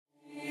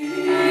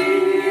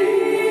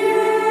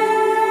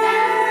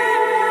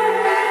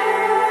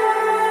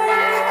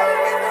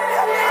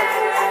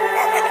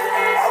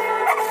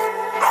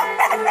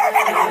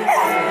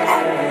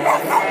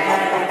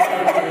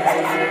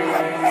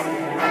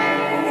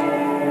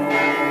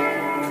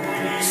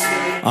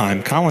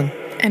I'm Colin.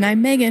 And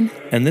I'm Megan.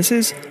 And this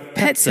is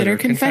Pet Sitter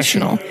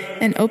Confessional,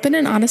 an open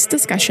and honest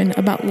discussion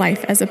about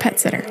life as a pet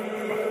sitter.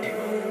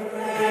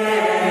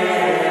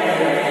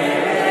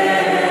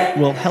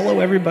 Well,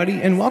 hello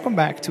everybody, and welcome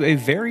back to a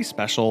very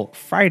special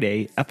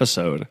Friday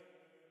episode.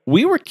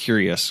 We were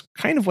curious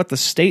kind of what the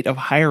state of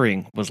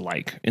hiring was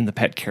like in the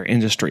pet care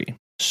industry.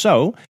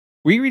 So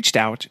we reached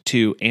out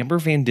to Amber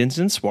Van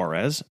Dinsen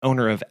Suarez,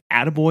 owner of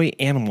Attaboy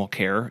Animal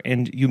Care,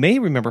 and you may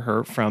remember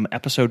her from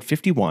episode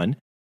 51.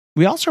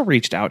 We also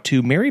reached out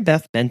to Mary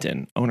Beth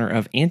Benton, owner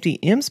of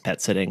Auntie M's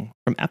Pet Sitting,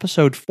 from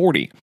episode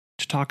 40,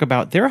 to talk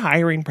about their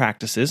hiring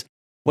practices,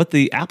 what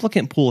the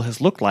applicant pool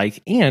has looked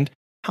like, and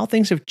how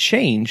things have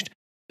changed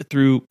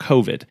through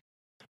COVID.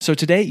 So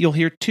today you'll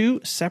hear two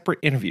separate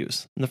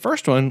interviews. And the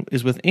first one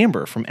is with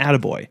Amber from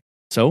Attaboy.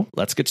 So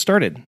let's get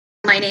started.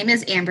 My name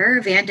is Amber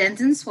Van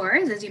Dinsen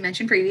Suarez, as you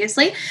mentioned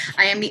previously.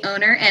 I am the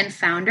owner and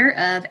founder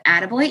of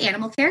Attaboy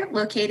Animal Care,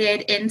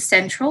 located in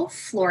Central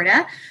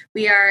Florida.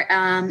 We are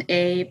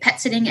a pet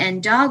sitting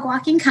and dog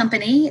walking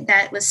company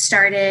that was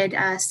started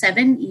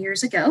 7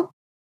 years ago.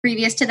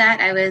 Previous to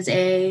that, I was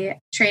a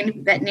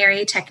trained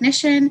veterinary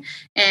technician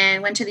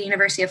and went to the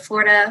University of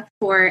Florida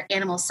for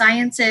animal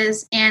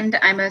sciences, and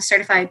I'm a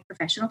certified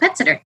professional pet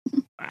sitter.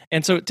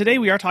 And so today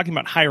we are talking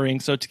about hiring.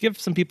 So to give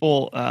some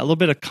people a little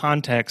bit of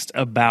context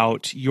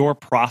about your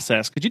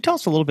process, could you tell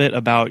us a little bit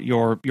about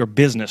your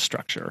business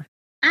structure?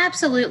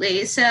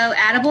 Absolutely. So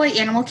Attaboy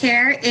Animal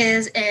Care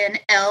is an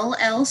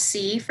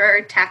LLC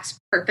for tax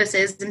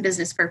purposes and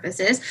business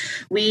purposes.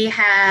 We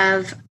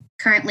have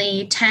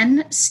currently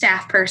 10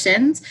 staff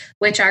persons,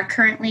 which are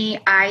currently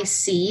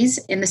ICs.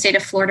 In the state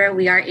of Florida,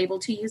 we are able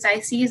to use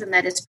ICs, and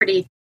that is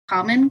pretty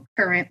common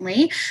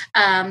currently.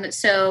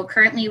 So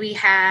currently we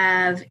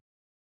have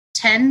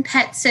 10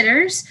 pet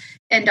sitters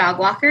and dog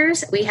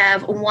walkers. We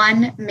have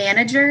one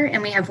manager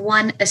and we have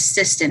one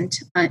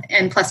assistant,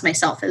 and plus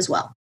myself as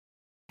well.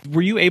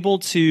 Were you able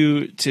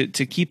to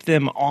keep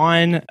them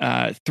on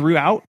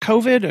throughout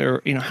COVID,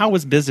 or how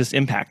was business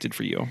impacted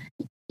for you?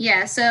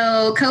 Yeah,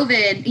 so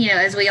COVID,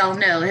 as we all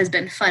know, has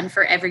been fun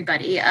for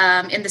everybody.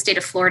 In the state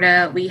of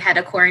Florida, we had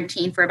a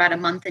quarantine for about a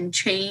month and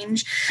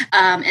change,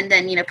 and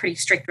then, pretty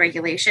strict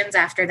regulations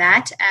after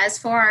that. As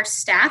for our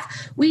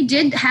staff, we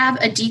did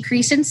have a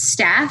decrease in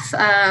staff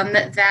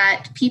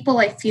that people,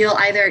 I feel,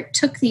 either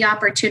took the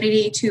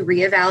opportunity to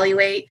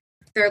reevaluate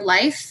their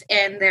life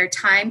and their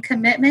time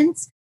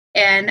commitments.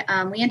 And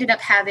we ended up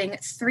having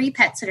 3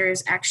 pet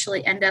sitters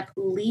actually end up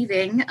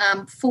leaving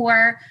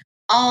for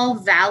all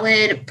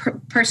valid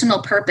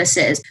personal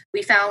purposes.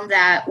 We found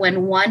that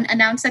when one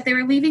announced that they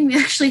were leaving, we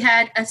actually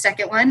had a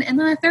second one and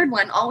then a third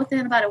one, all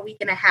within about a week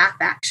and a half,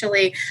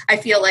 actually. I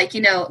feel like,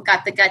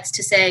 got the guts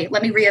to say,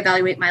 let me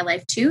reevaluate my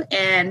life too,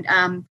 and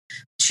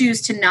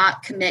choose to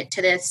not commit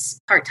to this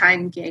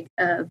part-time gig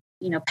of,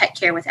 pet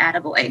care with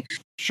Attaboy.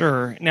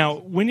 Sure. Now,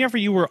 whenever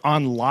you were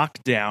on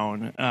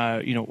lockdown,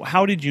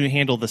 how did you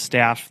handle the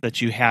staff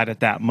that you had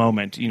at that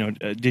moment?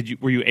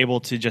 Were you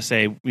able to just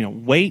say,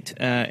 wait,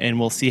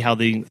 and we'll see how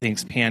the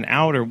things pan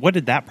out, or what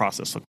did that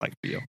process look like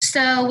for you?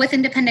 So, with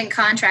independent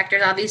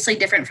contractors, obviously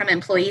different from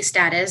employee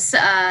status,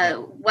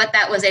 what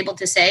that was able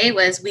to say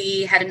was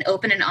we had an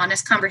open and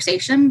honest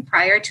conversation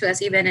prior to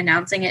us even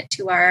announcing it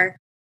to our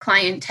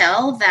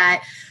clientele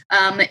that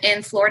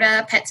in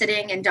Florida, pet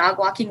sitting and dog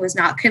walking was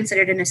not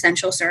considered an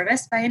essential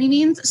service by any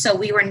means. So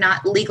we were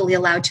not legally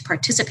allowed to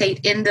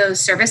participate in those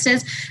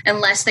services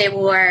unless they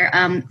were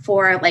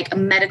for like a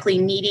medically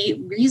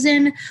needy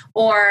reason,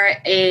 or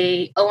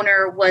a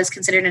owner was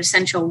considered an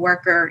essential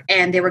worker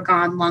and they were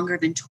gone longer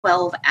than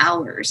 12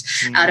 hours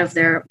out of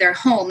their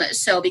home.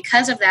 So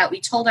because of that,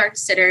 we told our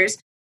sitters,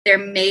 there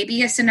may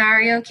be a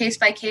scenario case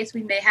by case.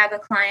 We may have a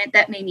client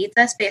that may need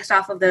us based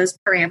off of those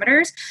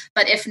parameters.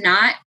 But if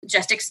not,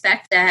 just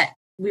expect that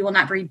we will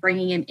not be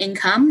bringing in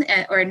income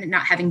or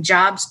not having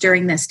jobs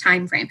during this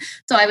time frame.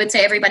 So I would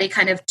say everybody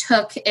kind of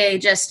took a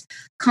just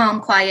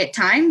calm, quiet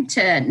time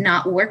to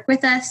not work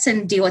with us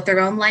and deal with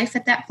their own life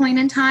at that point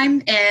in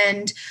time.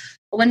 And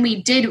when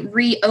we did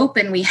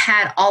reopen, we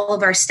had all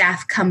of our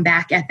staff come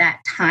back at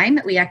that time.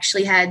 We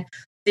actually had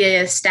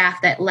the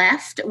staff that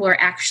left were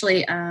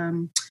actually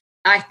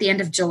at the end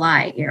of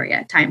July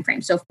area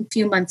timeframe. So a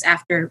few months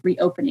after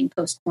reopening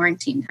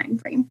post-quarantine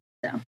timeframe.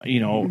 So,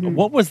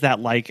 What was that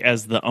like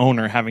as the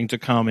owner, having to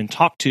come and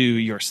talk to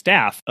your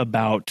staff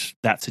about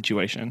that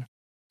situation?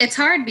 It's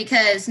hard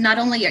because not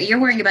only are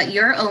you worrying about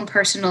your own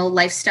personal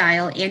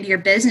lifestyle and your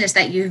business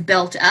that you've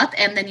built up,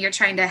 and then you're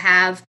trying to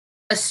have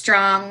a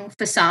strong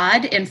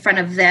facade in front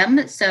of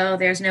them so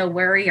there's no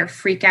worry or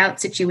freak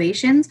out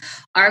situations.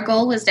 Our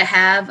goal was to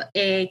have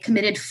a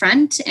committed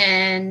front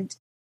and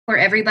for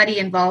everybody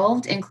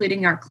involved,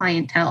 including our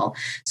clientele.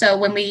 So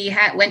when we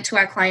went to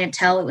our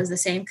clientele, it was the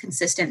same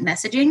consistent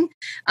messaging,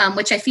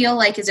 which I feel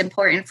like is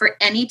important for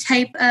any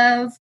type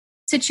of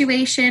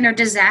situation or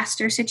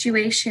disaster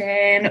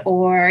situation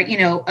or,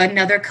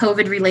 another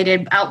COVID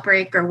related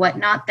outbreak or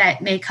whatnot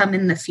that may come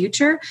in the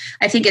future.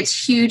 I think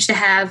it's huge to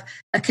have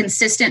a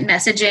consistent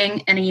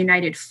messaging and a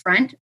united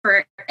front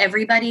for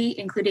everybody,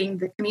 including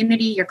the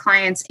community, your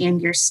clients,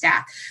 and your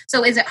staff.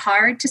 So is it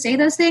hard to say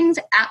those things?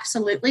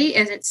 Absolutely.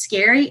 Is it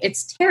scary?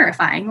 It's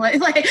terrifying. But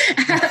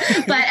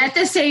at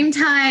the same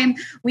time,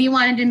 we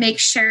wanted to make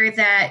sure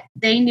that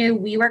they knew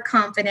we were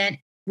confident,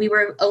 we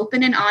were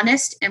open and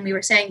honest, and we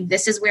were saying,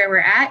 this is where we're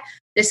at.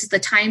 This is the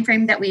time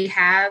frame that we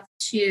have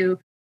to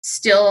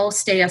still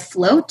stay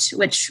afloat,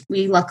 which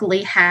we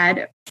luckily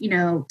had,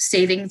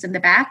 savings in the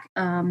back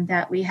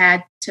that we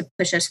had to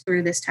push us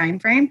through this time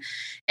frame.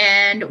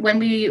 And when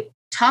we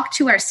talked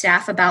to our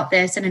staff about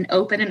this in an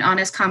open and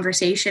honest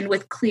conversation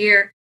with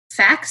clear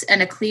facts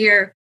and a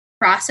clear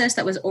process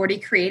that was already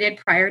created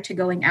prior to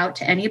going out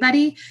to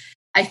anybody,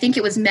 I think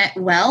it was met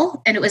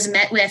well, and it was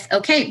met with,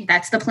 okay,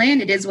 that's the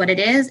plan. It is what it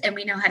is, and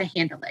we know how to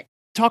handle it.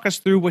 Talk us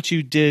through what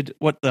you did,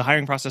 what the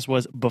hiring process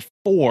was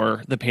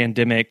before the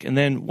pandemic, and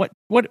then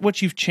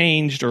what you've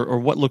changed or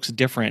what looks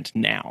different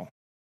now.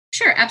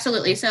 Sure,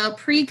 absolutely. So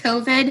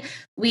pre-COVID,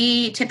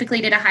 we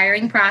typically did a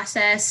hiring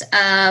process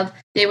of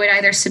they would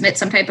either submit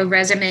some type of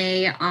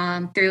resume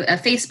through a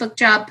Facebook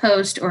job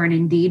post or an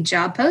Indeed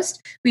job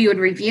post. We would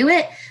review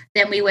it.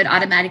 Then we would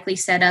automatically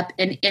set up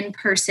an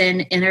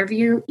in-person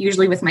interview,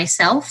 usually with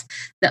myself,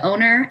 the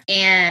owner,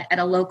 and at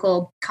a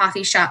local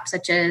coffee shop,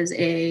 such as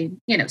a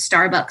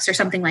Starbucks or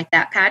something like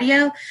that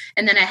patio.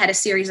 And then I had a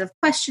series of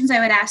questions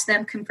I would ask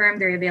them, confirm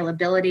their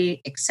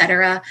availability,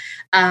 etc.,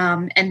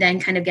 and then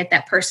kind of get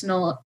that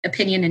personal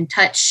opinion and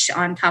touch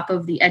on top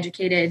of the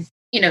educated,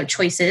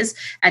 choices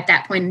at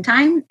that point in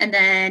time. And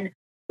then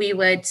we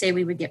would say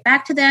we would get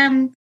back to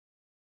them,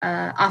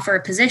 offer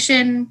a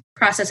position,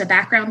 process a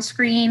background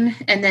screen,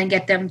 and then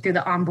get them through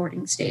the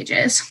onboarding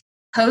stages.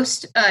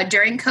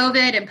 During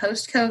COVID and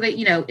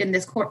post-COVID, in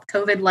this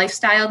COVID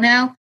lifestyle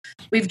now,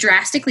 we've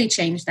drastically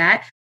changed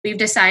that. We've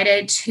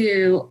decided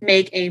to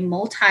make a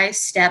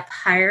multi-step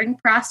hiring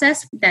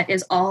process that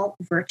is all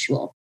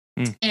virtual.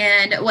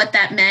 And what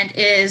that meant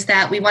is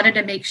that we wanted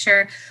to make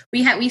sure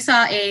we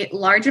saw a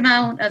large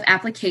amount of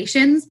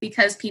applications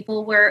because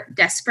people were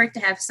desperate to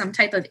have some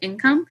type of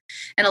income.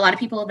 And a lot of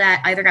people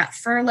that either got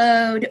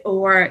furloughed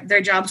or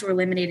their jobs were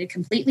eliminated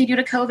completely due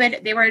to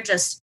COVID, they were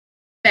just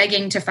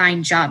begging to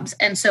find jobs.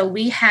 And so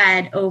we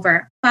had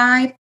over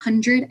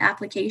 500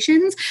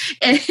 applications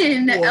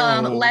in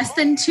less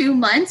than 2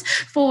 months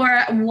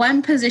for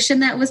one position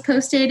that was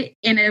posted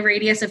in a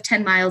radius of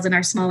 10 miles in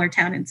our smaller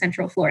town in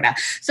Central Florida.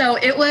 So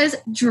it was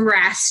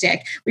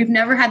drastic. We've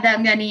never had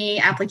that many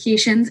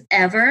applications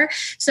ever.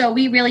 So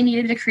we really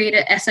needed to create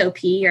a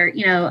SOP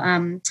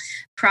or,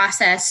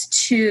 process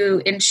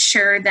to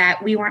ensure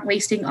that we weren't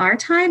wasting our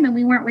time and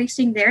we weren't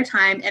wasting their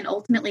time and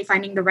ultimately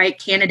finding the right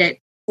candidate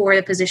for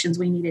the positions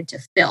we needed to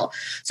fill.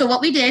 So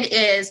what we did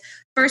is,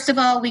 first of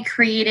all, we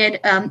created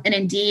an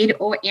Indeed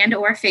or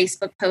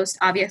Facebook post,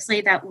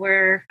 obviously, that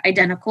were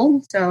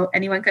identical. So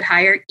anyone could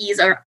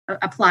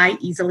apply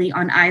easily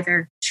on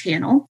either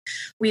channel.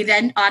 We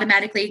then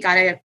automatically got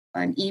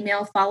an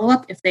email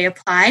follow-up if they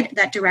applied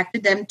that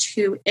directed them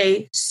to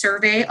a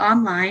survey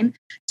online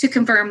to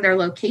confirm their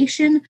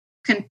location,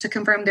 to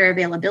confirm their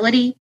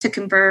availability, to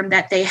confirm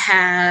that they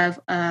have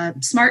a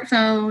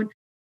smartphone,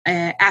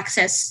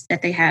 access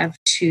that they have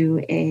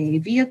to a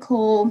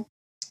vehicle.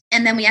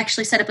 And then we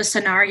actually set up a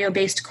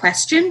scenario-based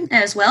question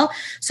as well.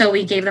 So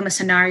we gave them a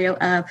scenario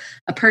of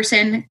a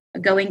person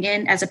going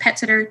in as a pet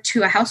sitter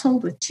to a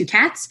household with 2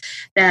 cats.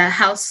 The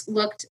house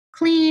looked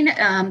clean.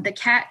 The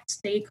cats,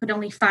 they could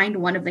only find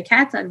one of the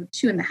cats out of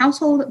 2 in the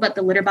household, but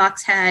the litter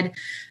box had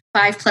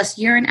 5+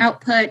 urine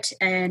output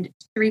and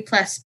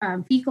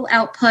 3+ fecal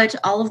output.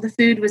 All of the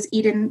food was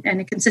eaten in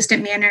a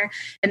consistent manner.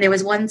 And there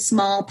was one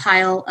small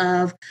pile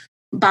of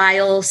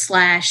bile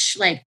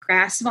 /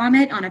 grass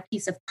vomit on a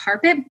piece of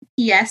carpet.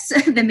 Yes,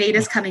 the maid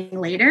is coming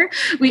later.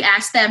 We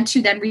asked them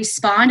to then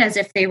respond as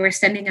if they were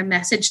sending a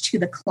message to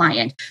the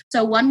client.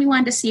 So 1, we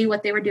wanted to see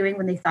what they were doing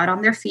when they thought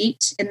on their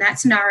feet in that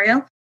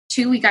scenario.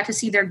 2, we got to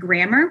see their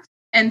grammar.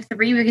 And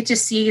 3, we get to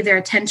see their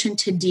attention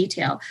to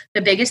detail.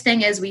 The biggest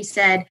thing is we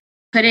said,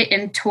 put it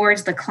in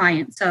towards the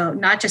client. So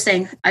not just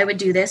saying, I would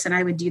do this and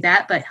I would do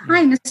that, but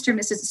hi, Mr.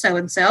 Mrs.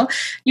 So-and-so,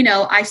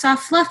 I saw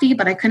Fluffy,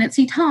 but I couldn't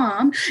see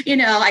Tom.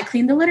 I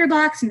cleaned the litter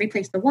box and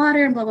replaced the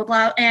water and blah, blah,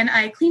 blah. And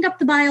I cleaned up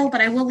the bile, but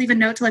I will leave a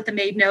note to let the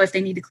maid know if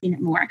they need to clean it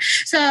more.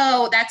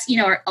 So that's,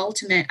 our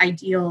ultimate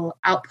ideal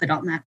output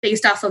on that.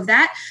 Based off of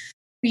that,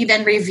 we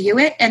then review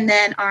it. And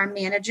then our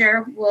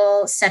manager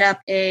will set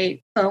up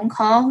a phone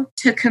call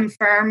to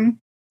confirm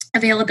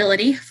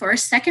availability for a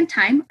second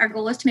time. Our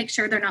goal is to make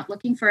sure they're not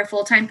looking for a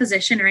full-time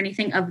position or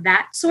anything of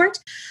that sort.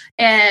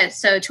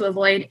 So to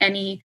avoid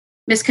any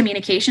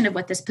miscommunication of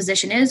what this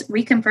position is,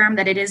 reconfirm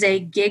that it is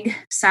a gig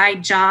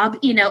side job,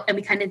 and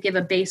we kind of give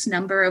a base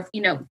number of,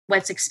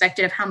 what's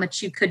expected of how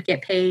much you could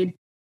get paid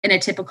in a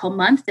typical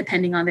month,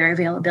 depending on their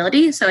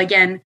availability. So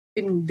again,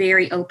 been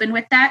very open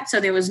with that. So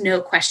there was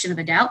no question of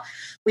a doubt.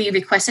 We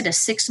requested a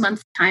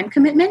 6-month time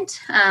commitment.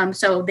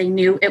 So they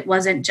knew it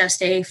wasn't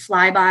just a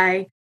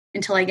flyby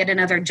until I get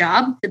another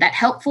job. Did that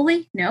help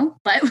fully? No,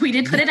 but we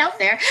did put it out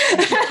there.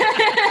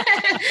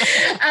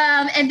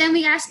 And then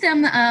we asked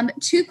them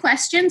 2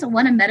 questions,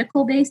 one a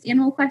medical-based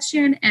annual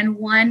question and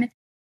one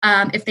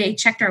if they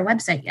checked our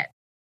website yet.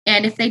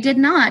 And if they did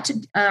not,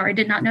 or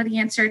did not know the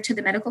answer to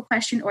the medical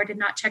question or did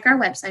not check our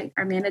website,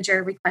 our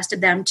manager requested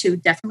them to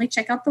definitely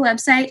check out the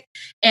website.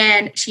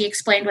 And she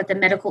explained what the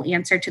medical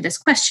answer to this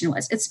question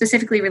was. It's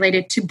specifically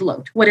related to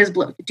bloat. What is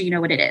bloat? Do you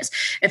know what it is?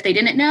 If they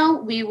didn't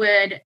know, we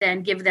would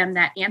then give them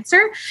that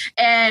answer.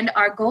 And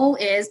our goal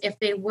is if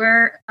they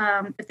were,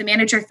 if the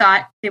manager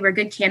thought they were a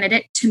good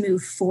candidate to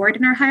move forward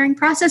in our hiring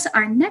process,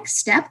 our next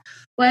step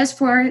was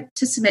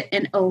to submit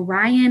an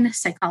Orion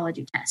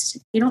psychology test.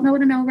 If you don't know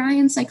what an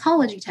Orion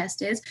psychology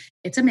test is,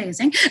 it's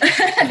amazing.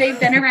 They've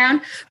been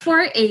around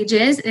for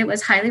ages. It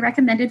was highly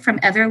recommended from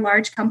other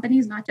large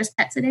companies, not just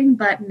pet sitting,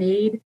 but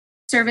maid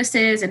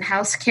services and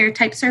house care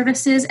type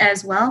services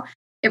as well.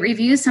 It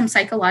reviews some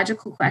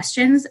psychological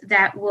questions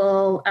that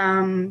will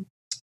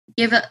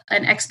give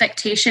an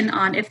expectation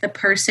on if the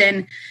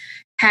person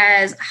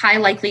has high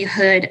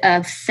likelihood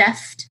of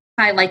theft,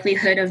 high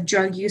likelihood of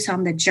drug use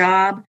on the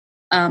job,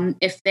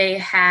 if they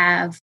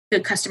have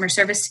good customer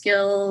service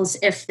skills,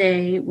 if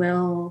they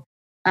will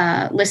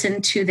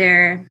listen to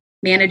their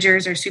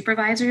managers or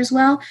supervisors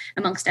well,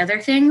 amongst other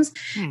things.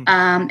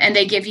 And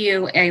they give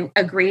you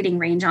a grading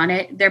range on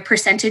it. Their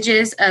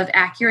percentages of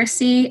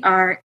accuracy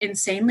are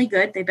insanely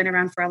good. They've been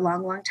around for a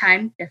long, long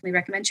time. Definitely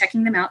recommend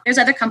checking them out. There's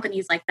other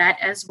companies like that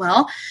as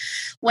well.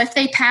 If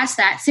they pass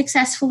that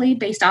successfully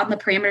based on the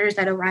parameters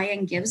that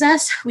Orion gives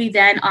us, we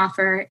then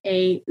offer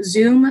a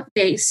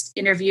Zoom-based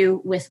interview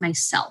with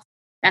myself.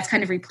 That's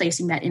kind of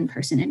replacing that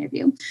in-person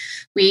interview.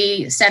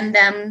 We send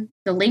them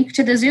the link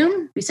to the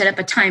Zoom. We set up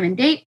a time and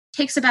date.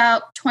 Takes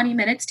about 20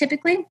 minutes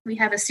typically. We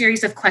have a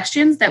series of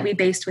questions that we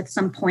based with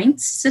some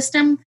points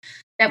system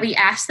that we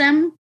ask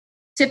them.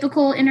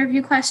 Typical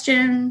interview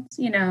questions,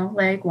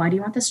 like, why do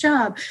you want this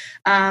job?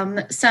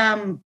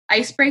 Some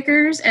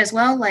icebreakers as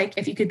well, like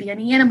if you could be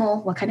any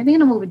animal, what kind of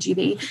animal would you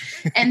be?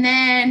 And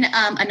then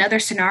another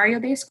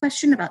scenario-based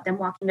question about them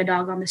walking a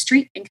dog on the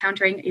street,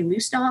 encountering a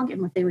loose dog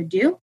and what they would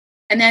do.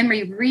 And then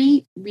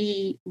we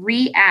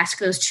re-ask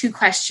those 2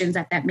 questions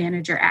that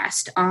manager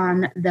asked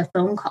on the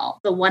phone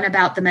call. The one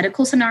about the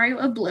medical scenario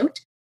of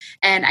bloat.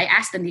 And I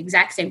asked them the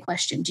exact same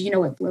question. Do you know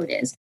what bloat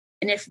is?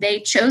 And if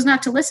they chose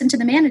not to listen to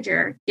the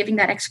manager giving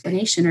that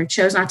explanation or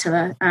chose not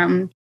to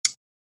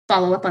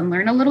follow up and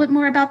learn a little bit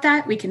more about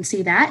that, we can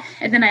see that.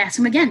 And then I asked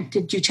them again,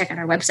 did you check out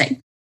our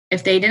website?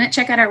 If they didn't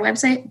check out our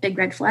website, big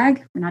red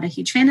flag. We're not a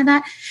huge fan of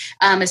that,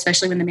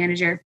 especially when the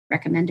manager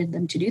recommended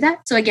them to do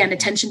that. So again,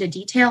 attention to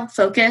detail,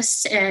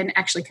 focus, and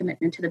actually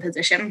commitment to the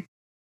position.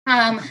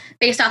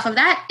 Based off of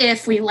that,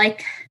 if we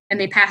like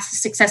and they pass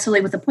successfully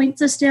with the point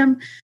system,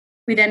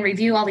 we then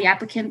review all the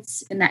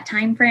applicants in that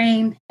time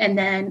frame, and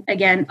then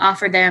again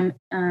offer them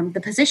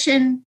the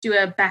position, do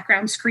a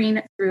background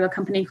screen through a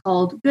company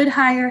called Good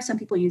Hire. Some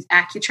people use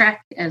AccuTrack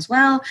as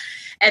well,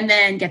 and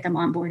then get them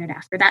onboarded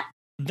after that.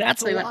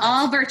 That's so we went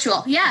all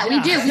virtual. Yeah, we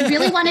do. We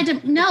really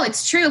wanted to. No,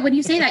 it's true. When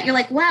you say that, you're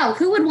like, wow,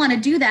 who would want to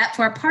do that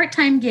for a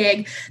part-time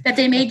gig that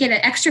they may get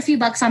an extra few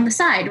bucks on the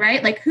side,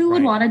 right? Like, who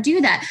would want to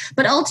do that?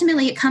 But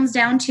ultimately, it comes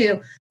down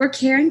to we're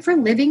caring for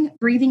living,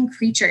 breathing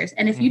creatures.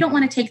 And if you don't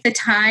want to take the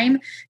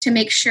time to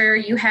make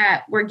sure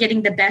we're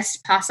getting the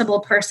best possible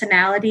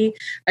personality,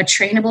 a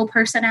trainable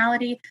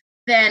personality,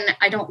 then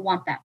I don't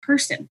want that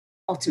person.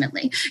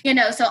 Ultimately,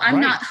 so I'm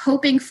not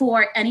hoping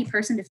for any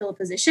person to fill a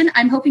position.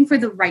 I'm hoping for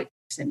the right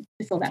person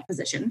to fill that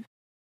position.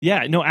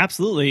 Yeah, no,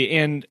 absolutely.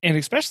 And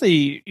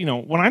especially,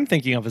 what I'm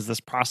thinking of is this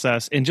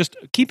process and just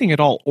keeping it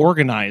all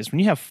organized. When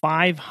you have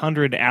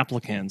 500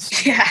 applicants,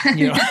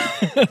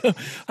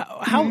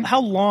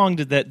 how long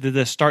did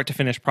the start to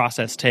finish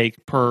process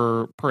take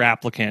per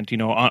applicant,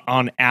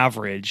 on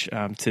average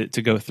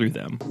to go through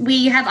them?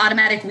 We have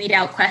automatic weed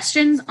out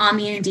questions on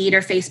the Indeed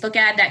or Facebook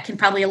ad that can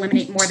probably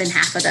eliminate more than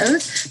half of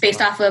those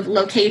based off of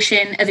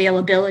location,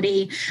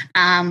 availability,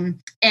 and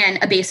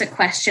a basic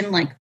question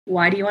like,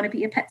 why do you want to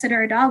be a pet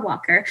sitter or a dog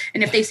walker?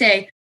 And if they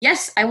say,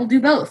 yes, I will do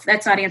both,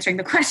 that's not answering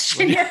the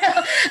question.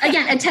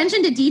 Again,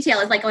 attention to detail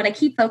is like what I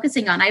keep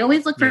focusing on. I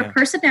always look for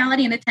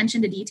personality and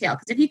attention to detail,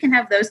 because if you can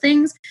have those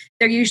things,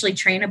 they're usually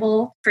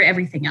trainable for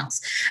everything else.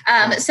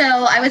 So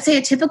I would say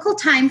a typical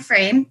time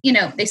frame,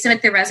 they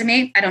submit their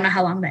resume. I don't know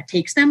how long that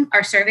takes them.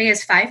 Our survey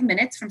is 5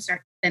 minutes from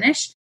start to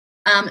finish.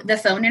 The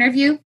phone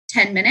interview,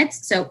 10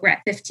 minutes. So we're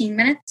at 15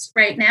 minutes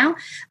right now.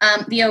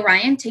 The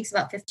Orion takes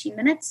about 15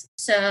 minutes.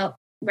 So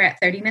we're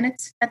at 30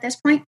 minutes at this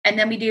point. And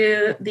then we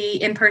do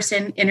the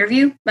in-person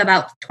interview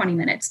about 20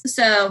 minutes.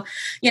 So,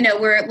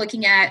 we're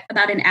looking at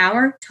about an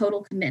hour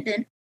total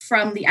commitment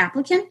from the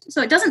applicant.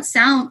 So it doesn't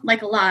sound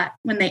like a lot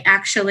when they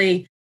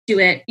actually do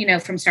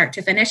it, from start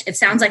to finish. It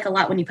sounds like a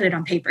lot when you put it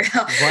on paper,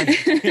 though.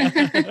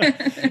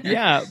 Right.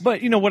 Yeah.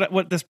 But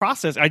what this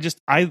process,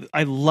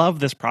 I love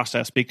this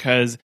process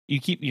because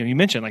you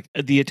mentioned like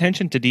the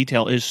attention to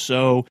detail is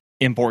so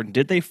important.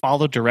 Did they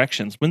follow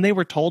directions when they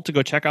were told to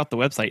go check out the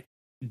website?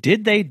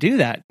 Did they do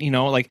that?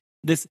 Like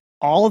this,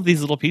 all of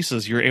these little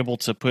pieces you're able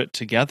to put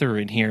together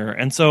in here.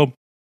 And so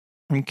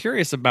I'm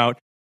curious about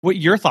what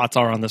your thoughts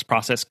are on this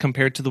process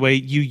compared to the way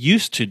you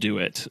used to do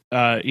it.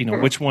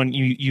 Which one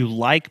you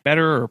like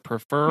better or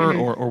prefer,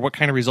 or what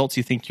kind of results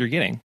you think you're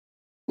getting?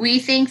 We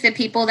think the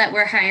people that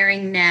we're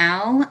hiring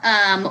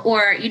now,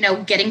 or,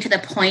 getting to the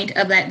point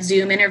of that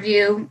Zoom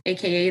interview,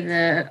 AKA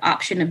the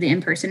option of the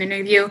in-person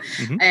interview,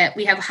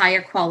 we have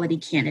higher quality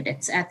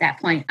candidates at that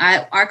point.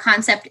 Our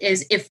concept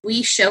is if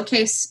we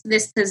showcase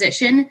this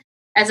position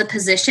as a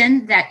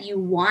position that you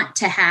want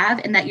to have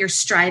and that you're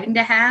striving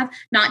to have,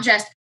 not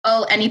just,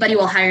 oh, anybody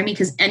will hire me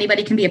because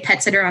anybody can be a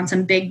pet sitter on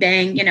some big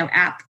bang,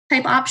 app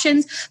type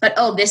options. But,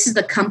 oh, this is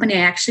the company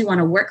I actually want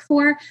to work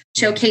for,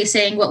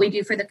 showcasing what we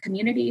do for the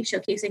community,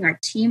 showcasing our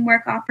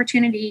teamwork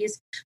opportunities,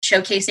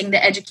 showcasing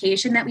the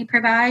education that we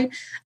provide.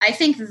 I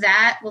think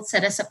that will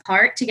set us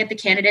apart to get the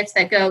candidates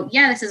that go,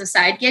 yeah, this is a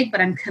side gig, but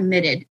I'm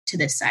committed to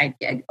this side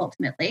gig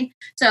ultimately.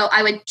 So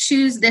I would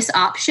choose this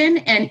option.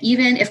 And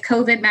even if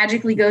COVID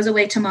magically goes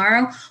away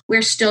tomorrow,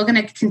 we're still going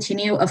to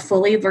continue a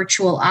fully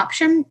virtual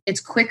option.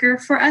 It's quicker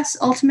for us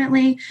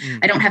ultimately.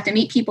 I don't have to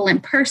meet people in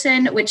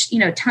person, which,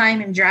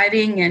 time and driving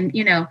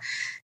and,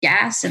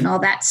 gas and all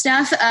that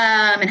stuff,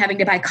 and having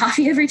to buy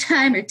coffee every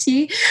time or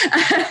tea.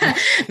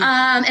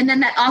 And then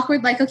that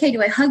awkward, like, okay, do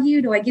I hug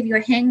you? Do I give you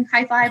a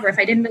high five? Or if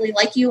I didn't really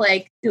like you,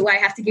 like, do I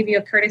have to give you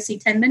a courtesy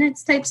 10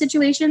 minutes type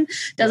situation?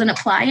 Doesn't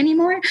apply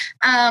anymore.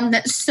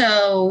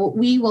 So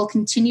we will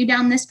continue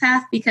down this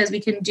path because we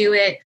can do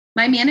it.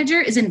 My manager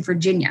is in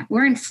Virginia.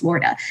 We're in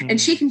Florida, and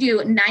she can do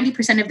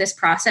 90% of this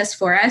process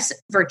for us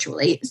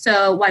virtually.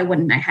 So why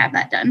wouldn't I have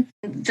that done?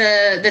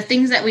 The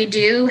things that we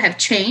do have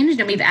changed,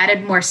 and we've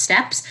added more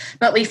steps,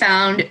 but we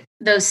found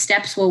those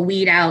steps will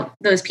weed out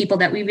those people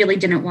that we really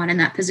didn't want in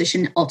that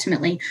position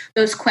ultimately.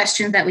 Those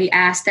questions that we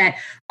asked that,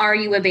 are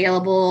you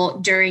available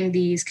during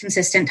these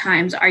consistent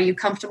times? Are you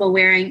comfortable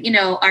wearing,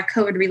 our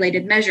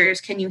COVID-related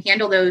measures? Can you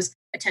handle those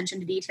attention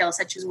to detail,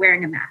 such as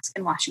wearing a mask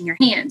and washing your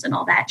hands and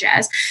all that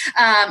jazz?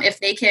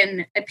 If they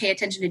can pay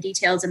attention to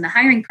details in the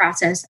hiring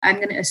process, I'm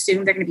going to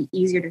assume they're going to be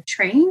easier to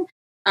train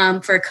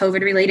for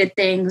COVID-related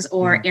things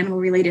or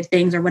animal-related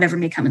things or whatever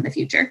may come in the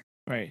future.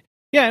 Right.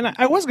 Yeah, and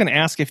I was going to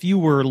ask if you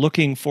were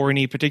looking for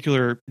any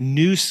particular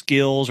new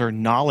skills or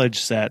knowledge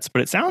sets,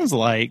 but it sounds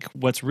like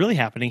what's really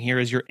happening here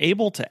is you're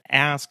able to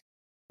ask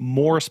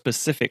more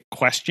specific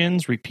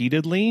questions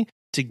repeatedly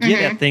to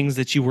get at things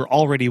that you were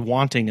already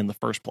wanting in the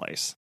first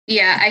place.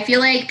 Yeah, I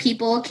feel like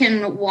people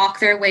can walk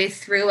their way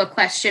through a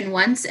question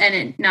once and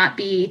it not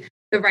be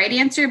the right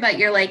answer, but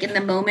you're like in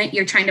the moment,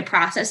 you're trying to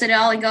process it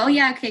all and go, oh,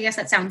 yeah, okay, I guess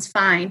that sounds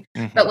fine.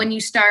 But when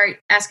you start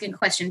asking a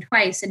question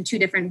twice in two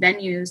different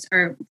venues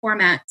or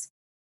formats,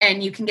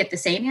 and you can get the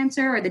same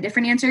answer or the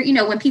different answer,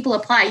 when people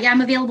apply, yeah,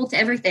 I'm available to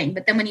everything.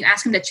 But then when you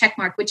ask them to check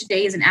mark which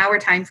days and hour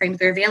time frames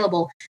they're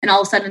available, and all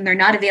of a sudden they're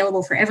not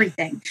available for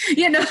everything,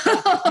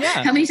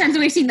 How many times have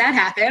we seen that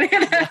happen?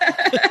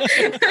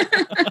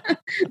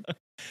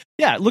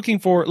 Yeah, looking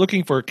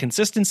for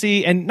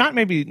consistency and not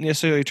maybe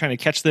necessarily trying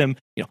to catch them,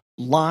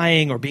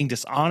 lying or being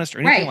dishonest or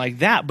anything like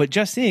that, but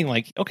just seeing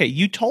like, okay,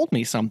 you told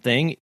me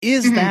something.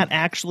 Is that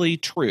actually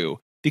true?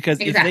 Because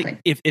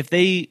if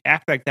they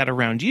act like that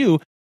around you,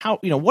 how,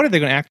 what are they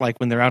going to act like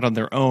when they're out on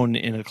their own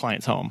in a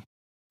client's home?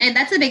 And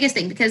that's the biggest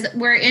thing, because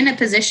we're in a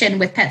position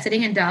with pet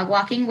sitting and dog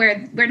walking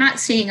where we're not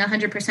seeing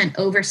 100%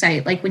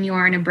 oversight like when you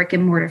are in a brick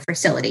and mortar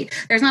facility.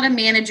 There's not a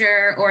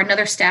manager or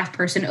another staff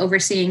person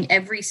overseeing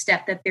every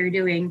step that they're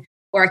doing,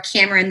 or a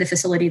camera in the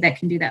facility that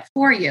can do that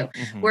for you.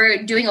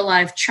 We're doing a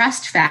lot of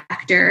trust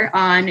factor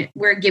on,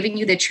 we're giving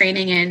you the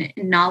training and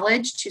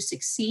knowledge to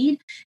succeed.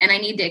 And I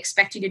need to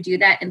expect you to do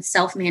that and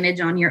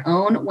self-manage on your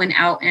own when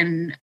out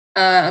in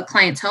a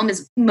client's home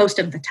is most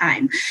of the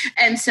time.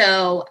 And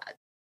so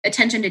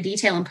attention to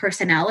detail and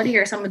personality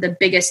are some of the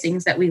biggest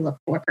things that we look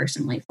for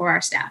personally for our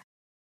staff.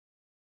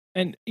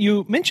 And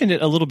you mentioned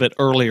it a little bit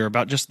earlier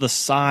about just the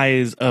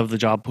size of the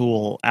job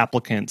pool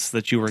applicants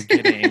that you were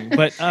getting.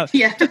 But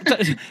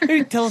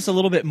maybe tell us a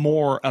little bit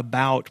more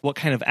about what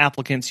kind of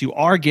applicants you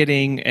are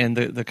getting and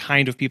the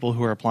kind of people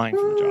who are applying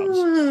for the jobs.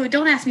 Ooh,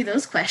 don't ask me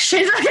those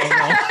questions.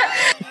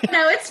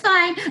 No, it's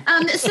fine.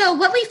 So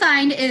what we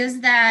find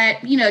is that,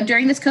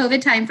 during this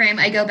COVID timeframe,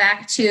 I go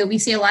back to, we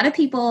see a lot of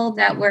people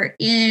that were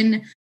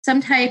in some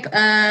type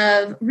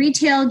of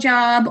retail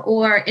job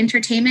or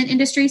entertainment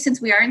industry. Since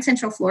we are in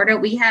Central Florida,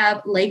 we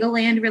have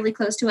Legoland really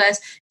close to us,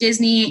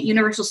 Disney,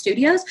 Universal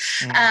Studios.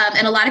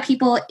 And a lot of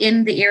people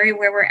in the area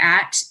where we're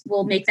at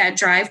will make that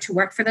drive to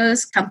work for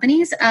those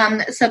companies.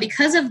 So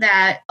because of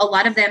that, a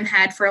lot of them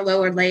had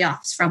furlough or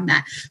layoffs from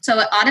that.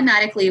 So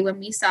automatically, when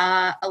we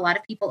saw a lot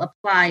of people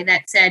apply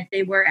that said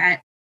they were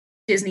at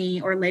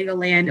Disney or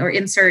Legoland or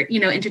insert,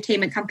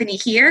 entertainment company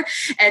here.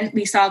 And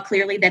we saw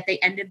clearly that they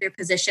ended their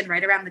position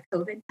right around the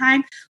COVID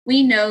time.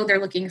 We know they're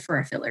looking for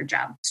a filler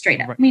job, straight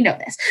up. Right. We know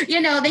this.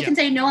 They can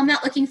say, no, I'm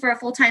not looking for a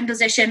full-time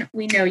position.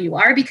 We know you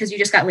are because you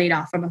just got laid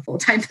off from a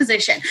full-time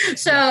position.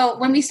 So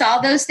when we saw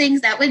those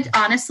things, that would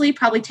honestly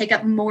probably take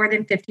up more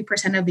than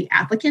 50% of the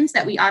applicants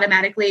that we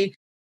automatically,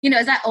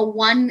 is that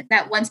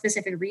one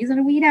specific reason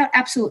to weed out?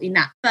 Absolutely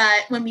not.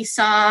 But when we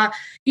saw,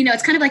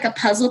 it's kind of like a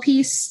puzzle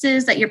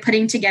pieces that you're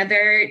putting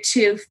together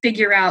to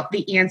figure out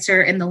the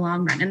answer in the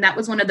long run. And that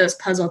was one of those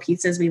puzzle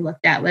pieces we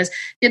looked at was,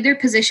 did their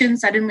position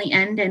suddenly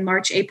end in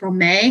March, April,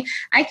 May?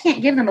 I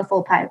can't give them a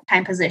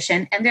full-time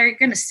position. And they're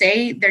going to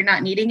say they're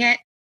not needing it.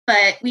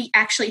 But we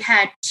actually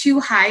had 2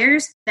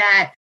 hires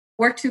that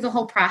worked through the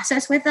whole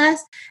process with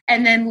us.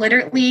 And then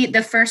literally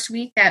the first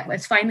week, that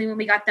was finally when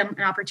we got them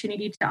an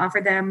opportunity to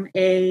offer them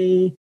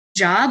a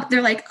job,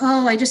 they're like,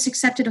 oh, I just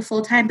accepted a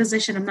full-time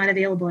position. I'm not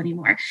available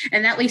anymore.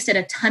 And that wasted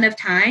a ton of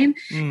time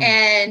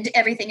and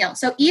everything else.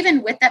 So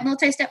even with that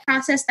multi-step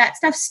process, that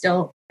stuff's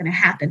still going to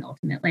happen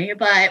ultimately,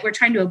 but we're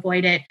trying to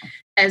avoid it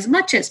as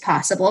much as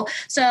possible.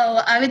 So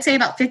I would say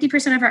about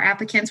 50% of our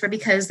applicants were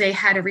because they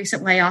had a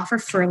recent layoff or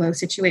furlough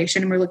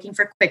situation and we're looking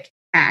for quick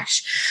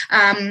cash.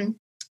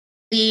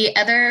 The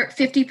other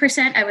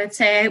 50%, I would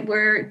say,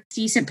 were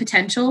decent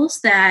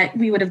potentials that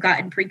we would have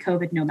gotten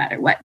pre-COVID no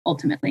matter what,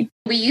 ultimately.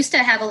 We used to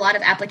have a lot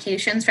of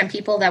applications from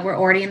people that were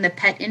already in the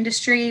pet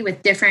industry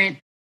with different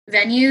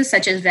venues,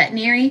 such as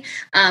veterinary.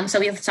 So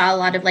we saw a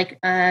lot of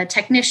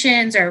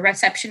technicians or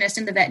receptionists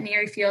in the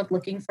veterinary field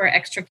looking for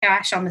extra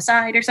cash on the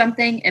side or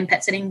something, and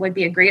pet sitting would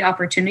be a great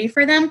opportunity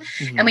for them.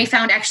 Mm-hmm. And we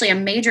found actually a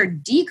major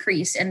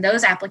decrease in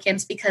those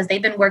applicants because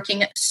they've been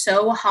working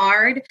so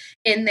hard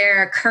in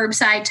their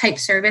curbside type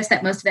service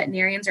that most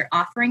veterinarians are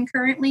offering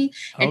currently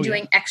and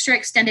doing extra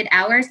extended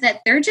hours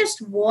that they're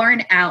just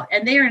worn out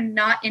and they are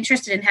not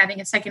interested in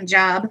having a second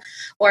job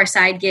or a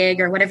side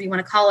gig or whatever you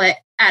want to call it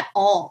at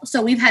all.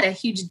 So we've had a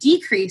huge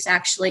decrease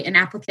actually in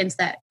applicants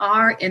that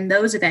are in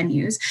those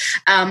venues.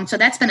 So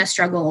that's been a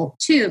struggle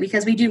too,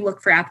 because we do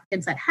look for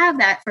applicants that have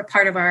that for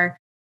part of our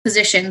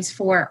positions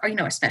for,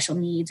 our special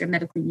needs or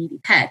medically needy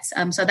pets.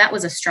 So that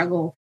was a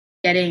struggle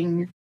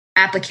getting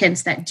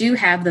applicants that do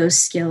have those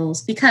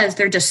skills because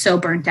they're just so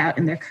burnt out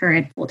in their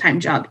current full-time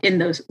job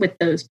with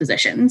those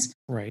positions.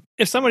 Right.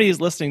 If somebody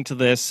is listening to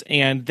this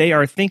and they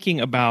are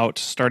thinking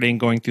about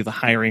going through the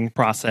hiring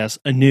process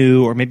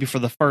anew or maybe for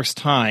the first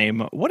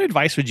time, what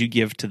advice would you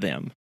give to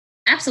them?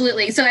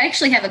 Absolutely. So I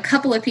actually have a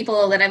couple of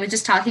people that I was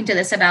just talking to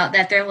this about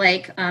that they're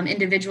like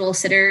individual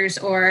sitters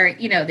or,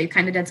 they've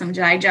kind of done some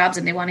side jobs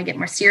and they want to get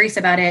more serious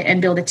about it and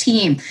build a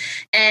team.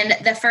 And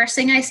the first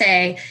thing I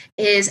say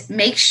is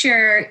make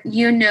sure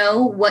you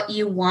know what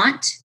you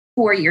want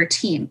for your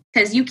team,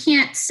 because you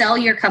can't sell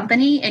your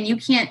company and you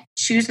can't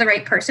choose the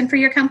right person for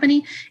your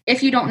company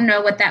if you don't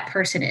know what that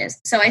person is.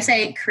 So I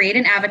say create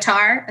an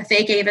avatar, a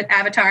fake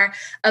avatar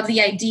of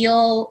the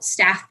ideal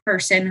staff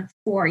person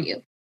for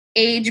you.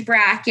 Age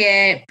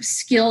bracket,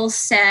 skill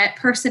set,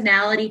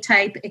 personality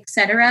type,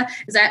 etc.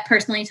 Is that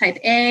personality type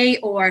A,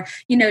 or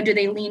do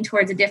they lean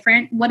towards a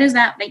different? What is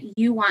that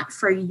you want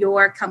for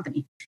your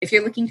company? If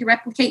you're looking to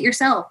replicate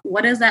yourself,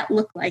 what does that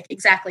look like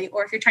exactly?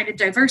 Or if you're trying to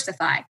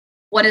diversify,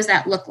 what does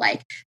that look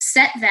like?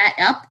 Set that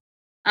up.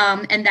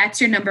 And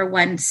that's your number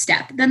one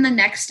step. Then the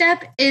next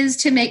step is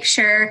to make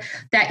sure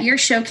that you're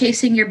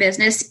showcasing your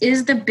business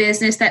is the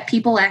business that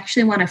people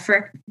actually want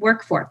to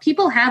work for.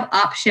 People have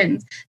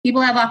options.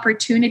 People have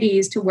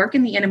opportunities to work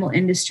in the animal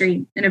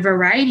industry in a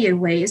variety of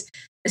ways,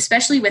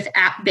 especially with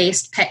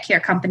app-based pet care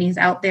companies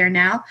out there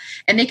now.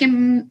 And they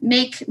can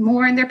make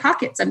more in their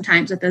pocket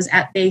sometimes with those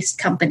app-based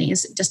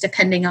companies, just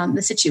depending on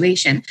the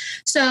situation.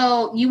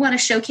 So you want to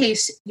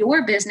showcase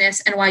your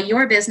business and why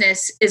your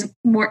business is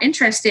more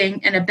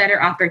interesting and a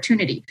better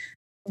opportunity.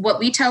 What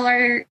we tell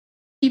our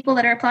people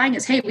that are applying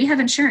is, hey, we have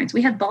insurance,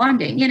 we have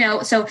bonding,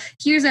 so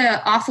here's an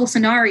awful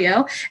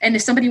scenario. And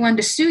if somebody wanted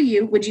to sue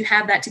you, would you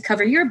have that to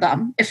cover your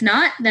bum? If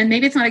not, then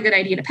maybe it's not a good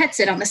idea to pet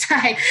sit on the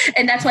side.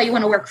 And that's why you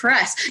want to work for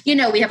us. We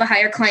have a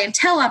higher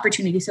clientele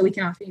opportunity so we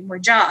can offer you more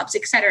jobs,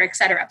 et cetera, et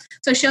cetera.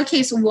 So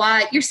showcase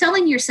why you're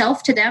selling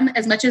yourself to them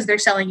as much as they're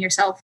selling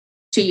yourself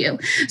to you.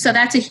 So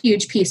that's a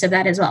huge piece of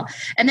that as well.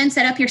 And then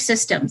set up your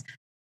systems.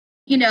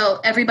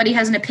 Everybody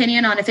has an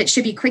opinion on if it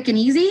should be quick and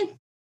easy.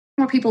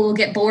 More people will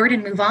get bored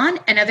and move on.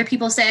 And other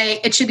people say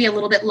it should be a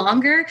little bit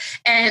longer.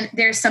 And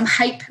there's some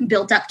hype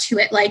built up to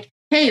it. Like,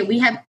 hey, we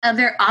have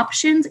other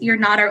options. You're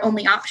not our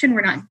only option.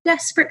 We're not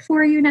desperate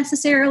for you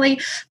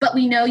necessarily, but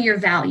we know you're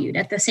valued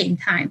at the same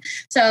time.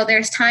 So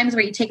there's times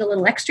where you take a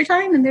little extra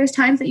time and there's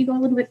times that you go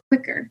a little bit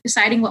quicker.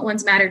 Deciding what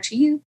ones matter to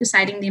you,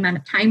 deciding the amount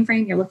of time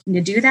frame you're looking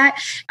to do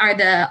that are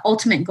the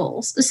ultimate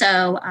goals.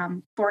 So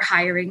for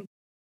hiring,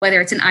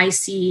 whether it's an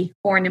IC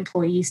or an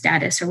employee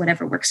status or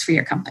whatever works for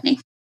your company.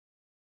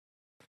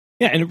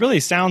 Yeah, and it really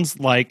sounds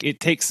like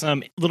it takes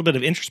some little bit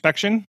of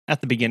introspection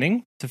at the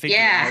beginning to figure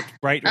out,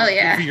 right? Oh,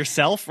 yeah. For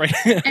yourself, right?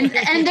 and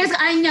there's,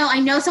 I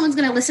know someone's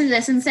going to listen to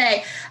this and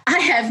say, I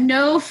have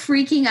no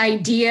freaking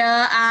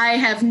idea. I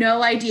have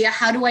no idea.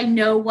 How do I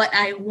know what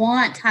I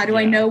want? How do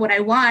I know what I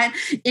want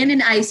in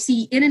an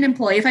IC, in an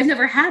employee, if I've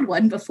never had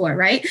one before,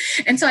 right?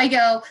 And so I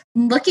go,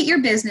 look at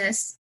your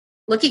business,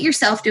 look at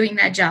yourself doing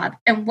that job,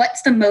 and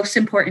what's the most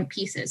important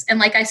pieces. And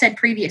like I said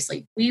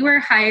previously, we were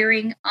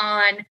hiring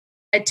on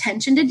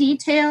attention to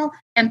detail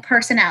and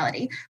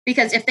personality,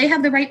 because if they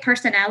have the right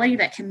personality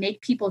that can make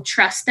people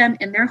trust them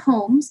in their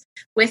homes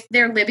with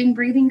their living,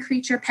 breathing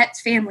creature, pets,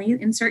 family,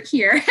 insert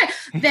here,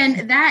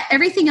 then that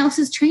everything else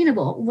is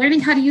trainable. Learning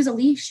how to use a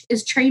leash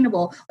is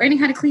trainable. Learning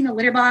how to clean a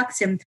litter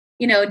box and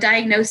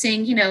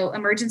diagnosing,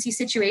 emergency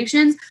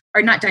situations,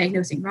 or not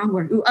diagnosing, wrong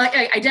word,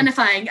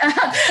 identifying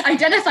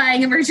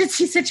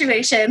emergency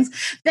situations,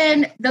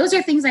 then those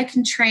are things I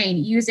can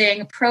train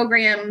using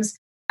programs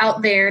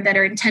out there that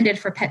are intended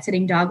for pet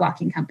sitting, dog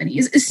walking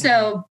companies.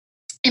 So,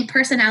 and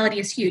personality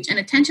is huge. And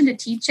attention to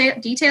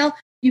detail,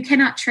 you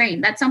cannot train.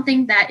 That's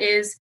something that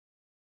is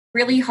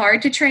really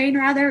hard to train,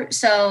 rather.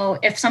 So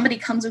if somebody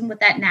comes in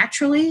with that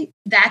naturally,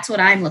 that's what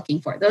I'm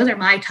looking for. Those are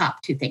my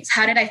top two things.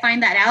 How did I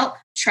find that out?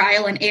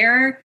 Trial and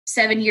error,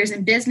 7 years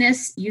in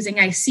business, using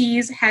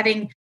ICs,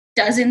 having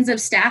dozens of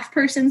staff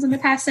persons in the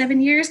past 7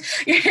 years,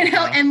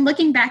 and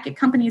looking back at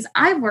companies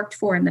I've worked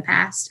for in the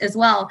past as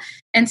well,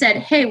 and said,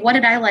 hey, what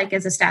did I like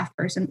as a staff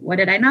person? What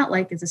did I not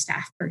like as a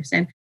staff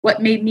person?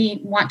 What made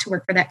me want to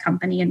work for that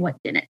company and what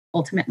didn't,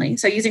 ultimately?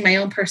 So using my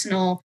own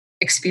personal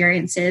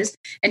experiences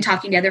and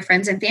talking to other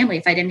friends and family.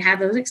 If I didn't have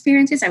those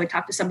experiences, I would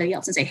talk to somebody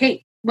else and say,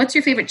 hey, what's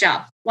your favorite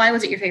job? Why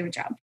was it your favorite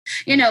job?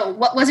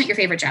 What wasn't your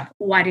favorite job?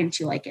 Why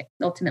didn't you like it,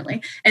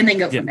 ultimately? And then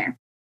go from there.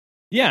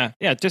 Yeah.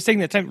 Just taking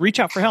the time, reach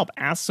out for help,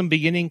 ask some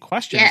beginning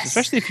questions,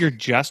 especially if you're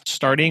just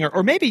starting,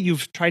 or maybe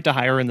you've tried to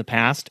hire in the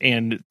past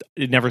and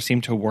it never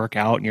seemed to work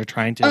out and you're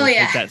trying to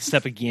take that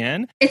step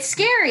again. It's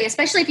scary,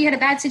 especially if you had a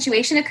bad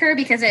situation occur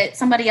because it's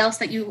somebody else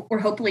that you were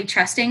hopefully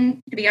trusting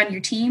to be on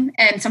your team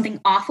and something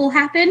awful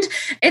happened.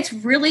 It's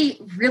really,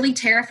 really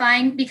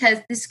terrifying, because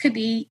this could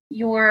be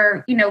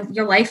your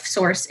life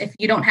source. If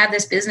you don't have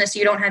this business,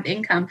 you don't have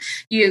income,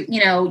 you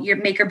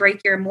make or break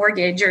your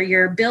mortgage or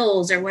your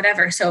bills or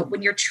whatever. So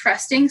when you're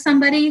trusting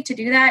somebody to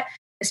do that,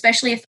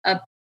 especially if a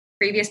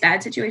previous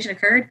bad situation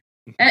occurred,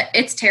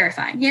 it's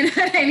terrifying. You know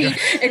what I mean?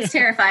 It's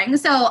terrifying.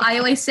 So I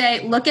always say,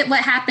 look at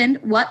what happened,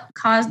 what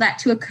caused that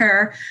to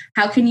occur.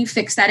 How can you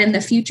fix that in the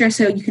future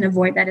so you can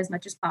avoid that as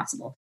much as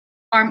possible?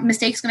 Are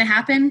mistakes going to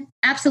happen?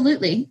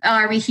 Absolutely.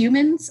 Are we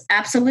humans?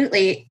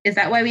 Absolutely. Is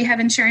that why we have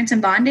insurance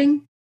and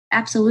bonding?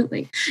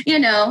 Absolutely.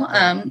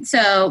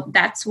 So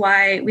that's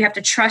why we have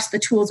to trust the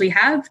tools we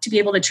have to be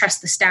able to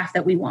trust the staff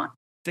that we want.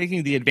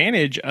 Taking the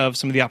advantage of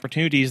some of the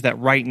opportunities that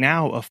right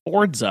now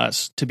affords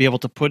us to be able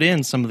to put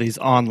in some of these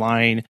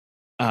online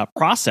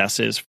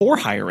processes for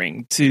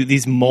hiring, to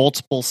these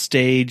multiple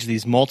stage,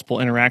 these multiple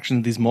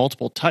interactions, these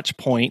multiple touch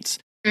points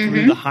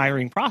through the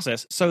hiring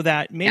process, so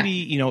that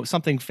maybe,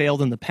 something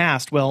failed in the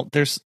past. Well,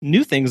 there's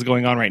new things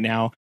going on right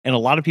now, and a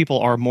lot of people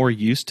are more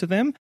used to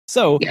them.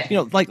 So,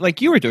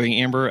 like you were doing,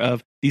 Amber,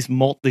 of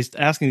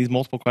asking these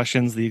multiple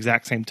questions the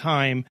exact same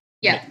time,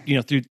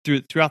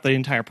 throughout the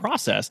entire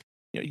process.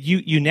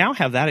 You now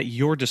have that at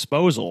your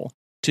disposal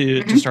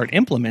to start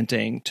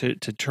implementing, to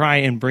try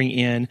and bring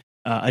in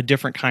a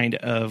different kind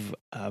of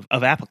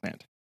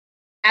applicant.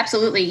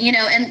 Absolutely.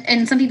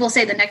 And some people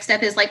say the next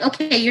step is like,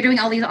 okay, you're doing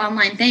all these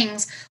online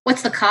things.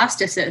 What's the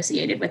cost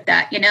associated with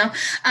that?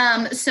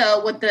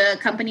 So with the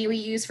company we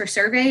use for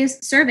surveys,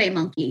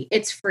 SurveyMonkey,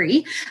 it's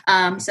free.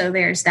 So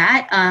there's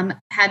that.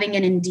 Having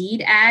an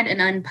Indeed ad, an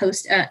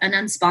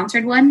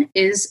unsponsored one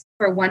is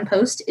for one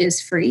post is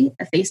free.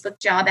 A Facebook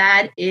job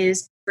ad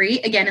is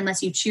free, again,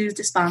 unless you choose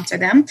to sponsor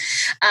them.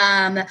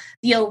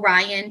 The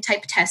Orion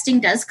type testing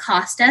does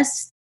cost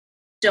us.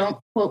 Don't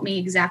quote me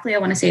exactly. I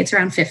want to say it's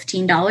around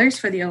 $15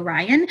 for the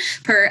Orion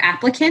per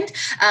applicant.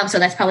 So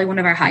that's probably one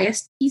of our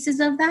highest pieces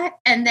of that.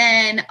 And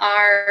then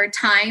our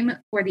time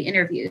for the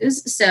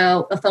interviews.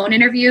 So a phone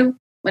interview,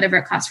 whatever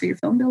it costs for your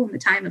phone bill and the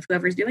time of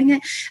whoever's doing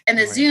it. And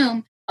the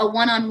Zoom, a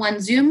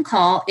one-on-one Zoom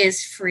call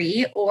is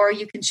free, or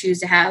you can choose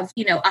to have,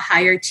 a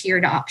higher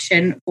tiered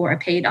option or a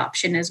paid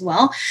option as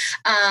well.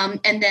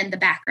 And then the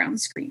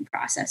background screen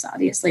process,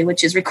 obviously,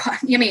 which is required.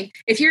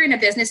 If you're in a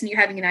business and you're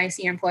having an IC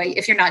employee,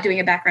 if you're not doing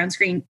a background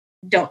screen,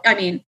 don't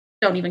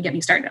even get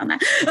me started on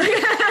that.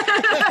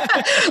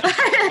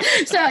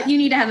 So you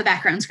need to have a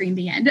background screen at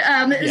the end.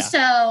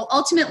 So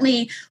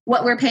ultimately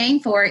what we're paying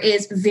for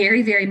is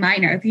very, very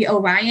minor. The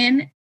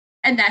Orion,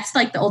 and that's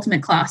like the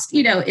ultimate cost,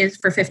 is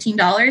for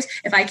 $15.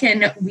 If I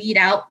can weed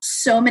out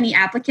so many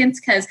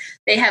applicants because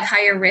they have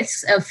higher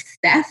risks of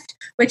theft,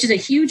 which is a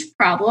huge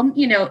problem,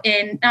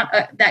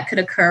 that could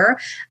occur,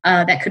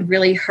 that could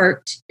really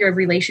hurt your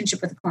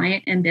relationship with a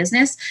client and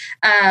business,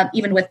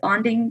 even with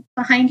bonding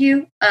behind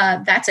you.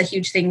 That's a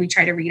huge thing we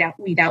try to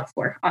weed out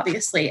for,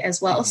 obviously, as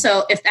well.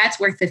 So if that's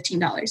worth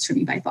 $15 for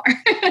me by far.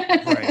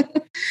 Right.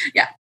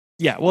 Yeah.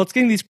 Yeah, well, it's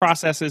getting these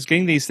processes,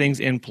 getting these things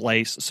in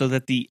place so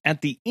that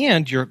at the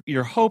end, your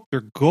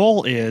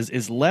goal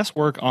is less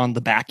work on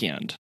the back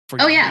end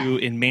for you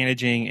in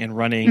managing and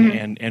running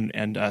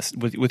and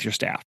with your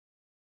staff.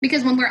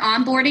 Because when we're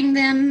onboarding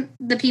them,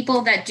 the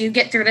people that do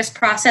get through this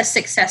process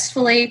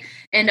successfully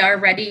and are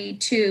ready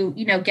to,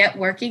 get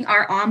working,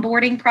 our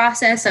onboarding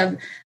process of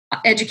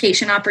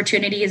education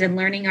opportunities and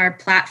learning our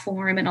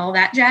platform and all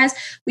that jazz,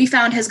 we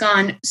found has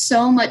gone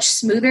so much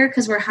smoother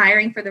because we're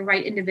hiring for the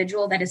right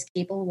individual that is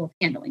capable of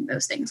handling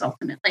those things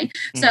ultimately.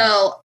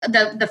 So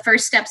the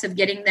first steps of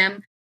getting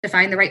them to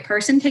find the right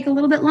person take a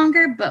little bit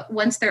longer, but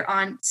once they're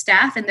on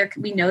staff and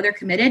we know they're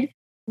committed,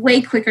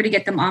 way quicker to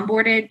get them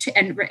onboarded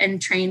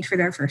and trained for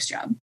their first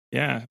job.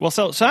 Yeah. Well,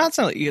 so that sounds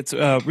like it's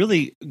a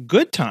really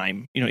good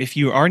time, if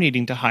you are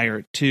needing to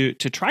hire to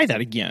try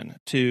that again,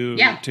 to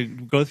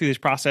go through these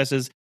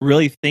processes,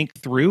 really think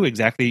through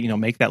exactly,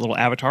 make that little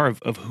avatar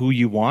of who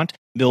you want,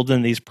 build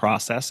in these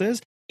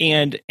processes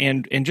and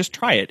just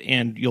try it.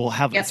 And you'll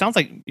have, it sounds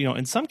like,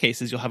 in some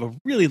cases you'll have a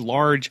really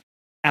large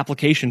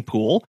application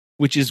pool,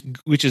 which is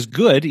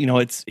good.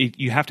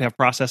 You have to have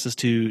processes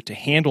to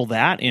handle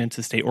that and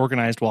to stay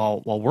organized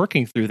while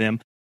working through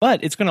them.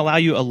 But it's going to allow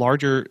you a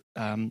larger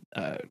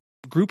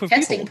group of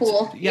testing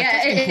people. Pool.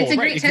 It's a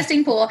great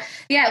testing pool.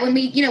 Yeah, when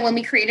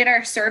we created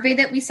our survey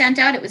that we sent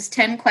out, it was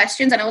 10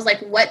 questions, and I was like,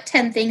 "What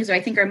 10 things do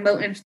I think are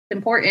most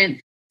important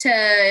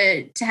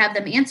to have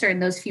them answer in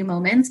those few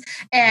moments?"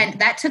 And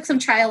that took some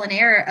trial and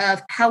error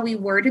of how we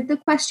worded the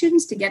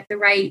questions to get the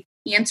right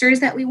answers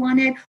that we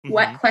wanted,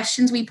 what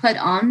questions we put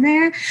on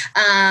there.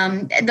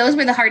 Those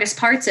were the hardest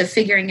parts of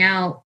figuring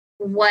out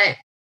what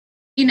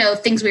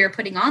things we were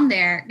putting on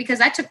there, because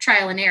that took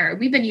trial and error.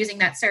 We've been using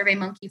that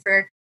SurveyMonkey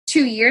for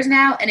 2 years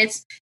now, and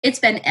it's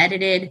been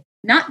edited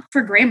not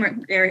for grammar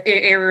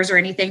errors or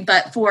anything,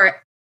 but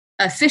for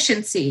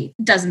efficiency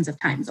dozens of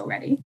times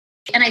already.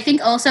 And I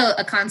think also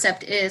a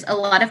concept is a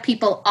lot of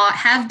people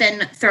have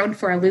been thrown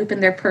for a loop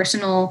in their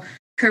personal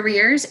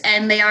careers,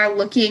 and they are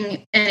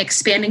looking and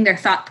expanding their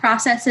thought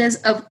processes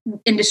of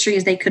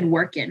industries they could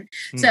work in.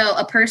 So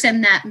a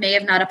person that may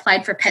have not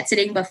applied for pet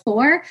sitting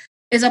before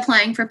is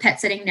applying for pet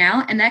sitting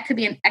now, and that could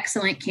be an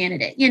excellent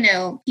candidate.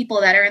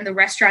 People that are in the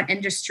restaurant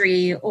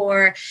industry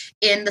or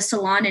in the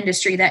salon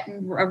industry that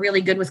are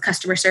really good with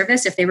customer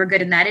service, if they were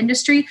good in that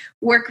industry,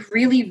 work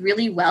really,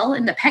 really well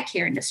in the pet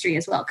care industry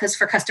as well, because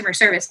for customer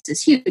service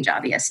is huge,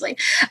 obviously.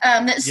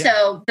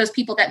 So those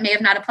people that may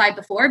have not applied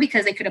before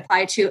because they could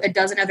apply to a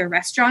dozen other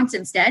restaurants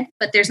instead,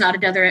 but there's not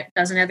a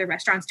dozen other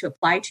restaurants to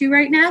apply to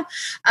right now.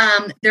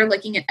 They're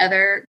looking at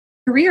other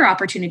career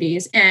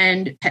opportunities,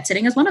 and pet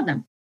sitting is one of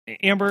them.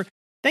 Amber,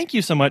 thank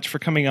you so much for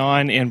coming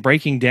on and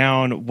breaking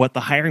down what the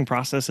hiring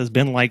process has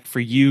been like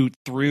for you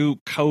through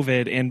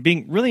COVID and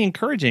being really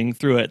encouraging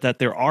through it, that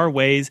there are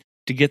ways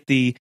to get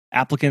the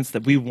applicants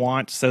that we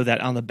want so that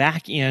on the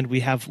back end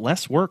we have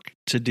less work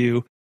to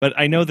do. But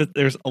I know that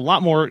there's a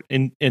lot more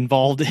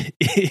involved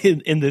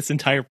in this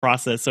entire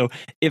process. So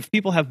if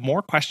people have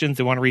more questions,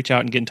 they want to reach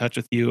out and get in touch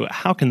with you,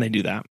 how can they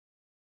do that?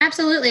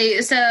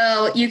 Absolutely.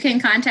 So you can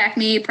contact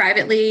me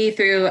privately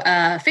through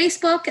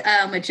Facebook,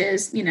 which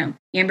is,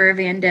 Amber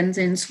Van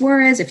Denzen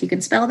Suarez. If you can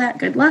spell that,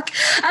 good luck.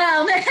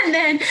 And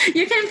then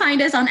you can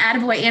find us on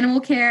Attaboy Animal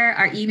Care.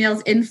 Our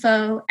email's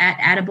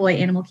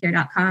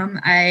info@attaboyanimalcare.com.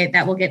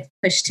 That will get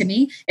pushed to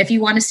me. If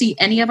you want to see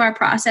any of our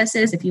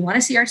processes, if you want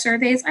to see our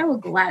surveys, I will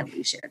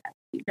gladly share that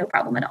with you. No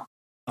problem at all.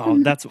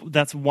 Oh,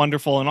 that's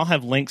wonderful. And I'll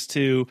have links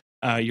to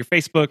your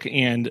Facebook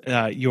and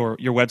your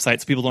website,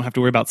 so people don't have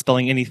to worry about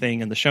spelling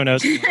anything in the show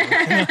notes on our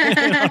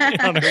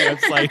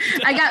website.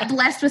 I got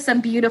blessed with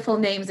some beautiful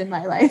names in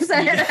my life.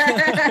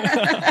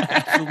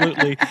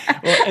 Absolutely.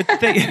 Well,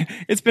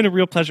 it's been a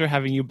real pleasure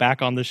having you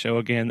back on the show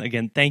again.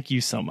 Again, thank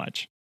you so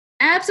much.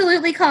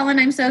 Absolutely, Colin.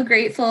 I'm so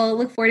grateful.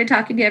 Look forward to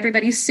talking to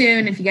everybody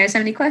soon. If you guys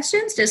have any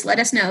questions, just let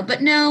us know.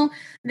 But know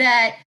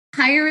that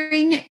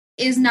hiring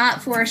is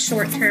not for a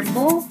short-term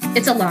goal.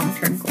 It's a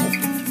long-term goal.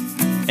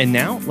 And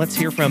now let's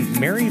hear from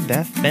Mary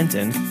Beth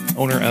Benton,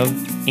 owner of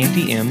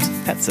Auntie M's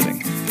Pet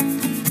Sitting.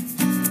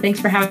 Thanks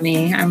for having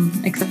me. I'm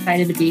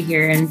excited to be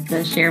here and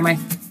to share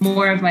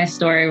more of my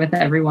story with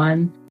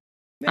everyone.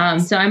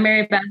 So I'm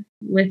Mary Beth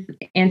with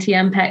Auntie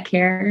M Pet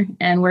Care,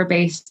 and we're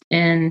based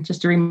in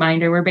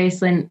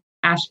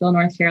Asheville,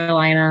 North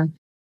Carolina.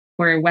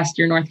 We're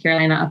Western North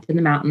Carolina, up in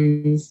the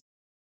mountains.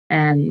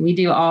 And we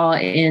do all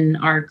in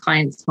our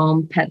client's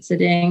home pet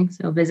sitting,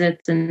 so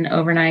visits and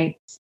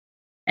overnights,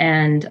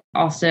 and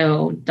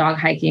also dog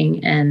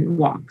hiking and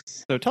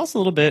walks. So tell us a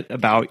little bit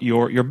about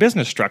your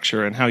business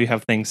structure and how you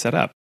have things set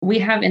up. We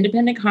have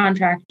independent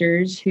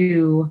contractors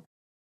who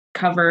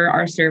cover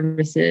our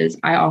services.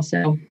 I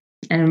also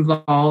am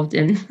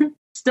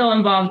still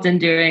involved in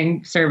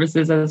doing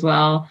services as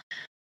well.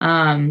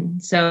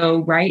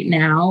 So right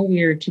now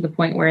we're to the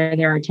point where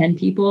there are 10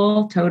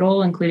 people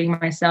total, including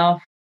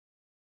myself.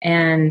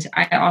 And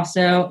I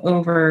also,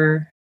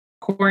 over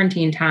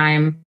quarantine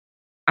time,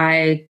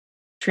 I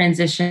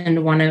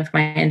transitioned one of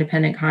my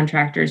independent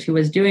contractors who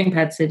was doing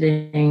pet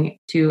sitting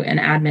to an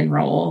admin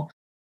role.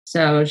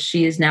 So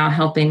she is now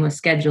helping with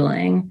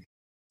scheduling.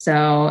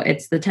 So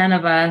it's the 10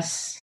 of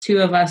us, 2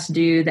 of us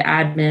do the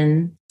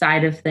admin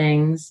side of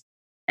things,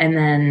 and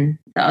then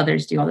the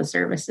others do all the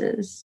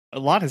services. A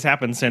lot has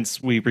happened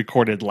since we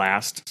recorded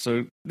last.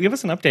 So give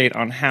us an update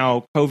on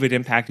how COVID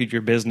impacted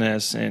your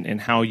business and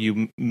how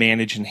you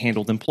managed and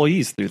handled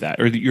employees through that,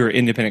 or your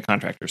independent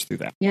contractors through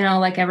that.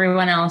 Like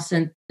everyone else,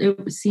 and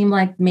it seemed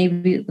like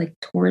maybe like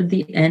toward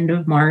the end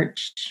of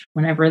March,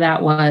 whenever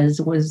that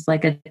was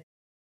like a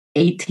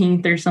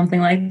 18th or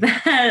something like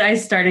that, I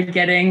started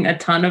getting a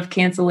ton of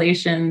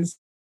cancellations.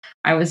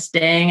 I was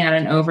staying at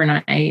an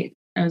overnight.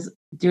 I was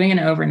doing an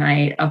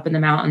overnight up in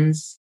the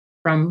mountains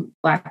from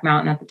Black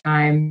Mountain at the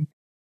time.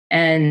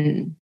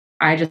 And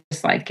I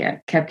just like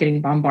kept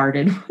getting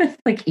bombarded with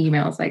like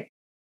emails like,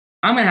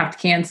 I'm going to have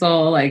to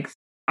cancel. Like,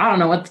 I don't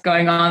know what's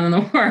going on in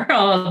the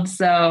world.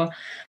 So,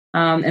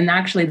 and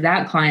actually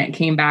that client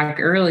came back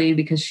early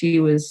because she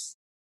was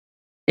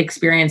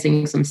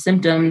experiencing some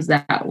symptoms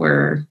that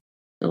were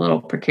a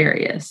little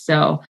precarious.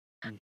 So,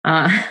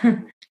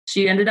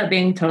 she ended up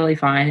being totally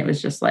fine. It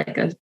was just like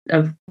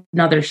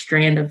another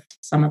strand of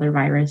some other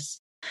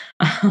virus.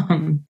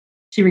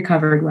 She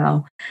recovered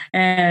well.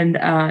 And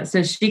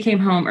so she came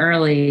home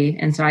early.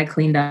 And so I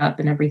cleaned up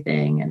and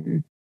everything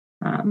and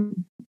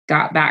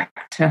got back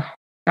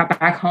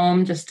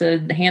home just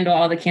to handle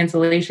all the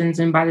cancellations.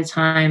 And by the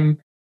time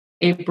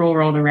April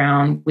rolled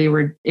around,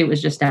 it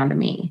was just down to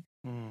me.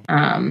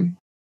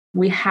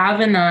 We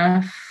have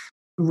enough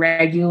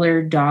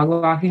regular dog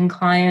walking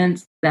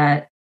clients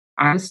that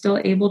I was still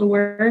able to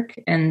work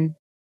and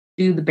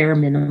do the bare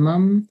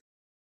minimum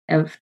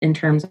in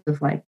terms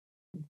of like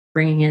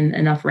bringing in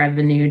enough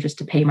revenue just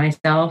to pay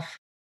myself.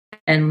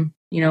 And,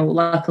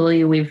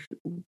 luckily we've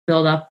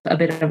built up a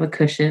bit of a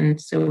cushion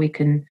so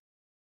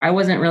I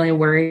wasn't really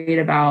worried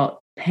about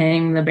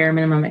paying the bare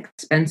minimum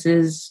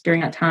expenses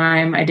during that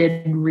time. I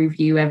did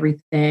review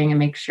everything and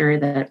make sure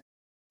that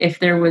if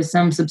there was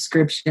some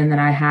subscription that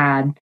I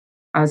had,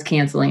 I was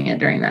canceling it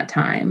during that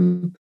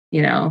time.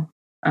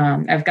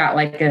 I've got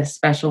like a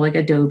special like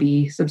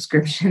Adobe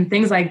subscription,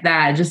 things like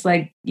that, just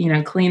like,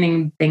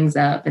 cleaning things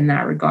up in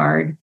that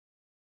regard.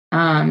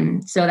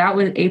 So that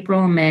was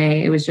April and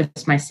May. It was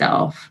just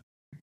myself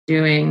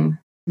doing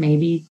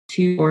maybe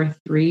 2 or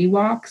 3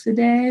 walks a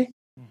day.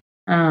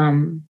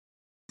 Some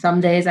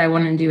days I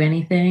wouldn't do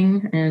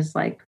anything. And it was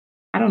like,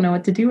 I don't know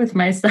what to do with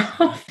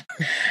myself.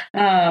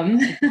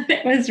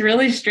 It was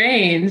really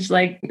strange.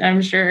 Like,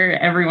 I'm sure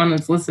everyone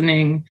that's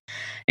listening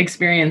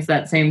experienced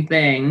that same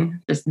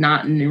thing, just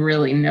not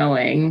really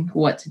knowing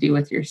what to do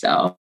with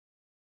yourself.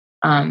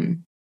 So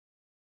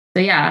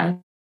yeah,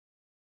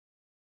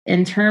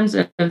 in terms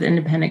of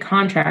independent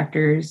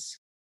contractors,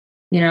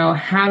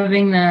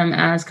 having them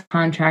as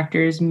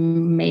contractors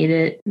made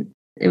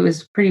it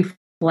was pretty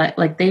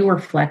like they were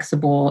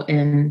flexible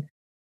in,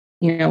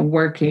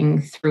 working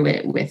through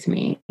it with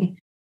me.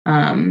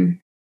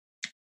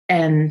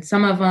 And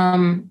some of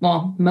them,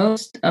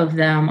 most of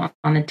them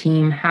on the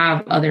team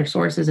have other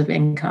sources of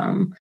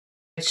income,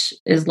 which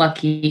is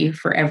lucky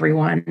for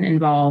everyone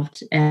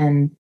involved.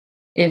 And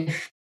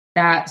if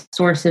that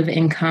source of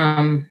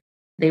income,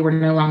 they were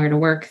no longer to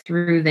work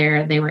through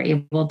there, they were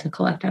able to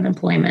collect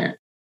unemployment.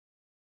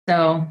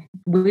 So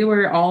we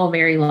were all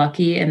very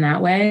lucky in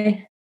that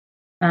way.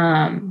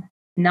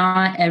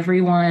 Not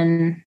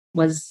everyone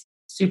was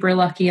super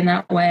lucky in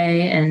that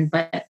way,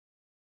 but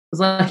was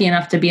lucky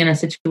enough to be in a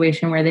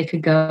situation where they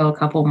could go a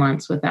couple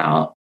months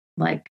without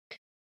like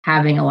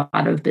having a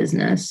lot of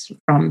business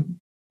from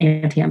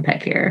Antium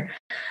Pet Care.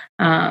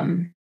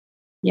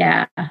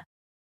 Yeah.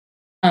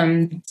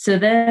 So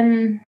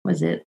then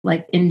was it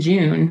like in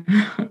June,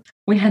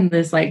 we had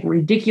this like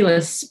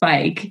ridiculous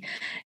spike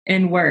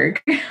in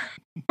work,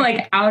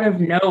 like out of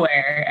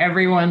nowhere,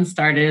 everyone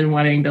started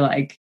wanting to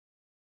like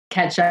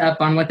catch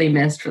up on what they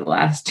missed for the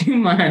last 2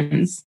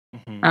 months.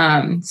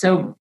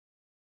 So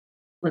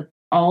with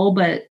all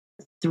but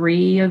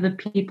 3 of the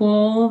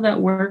people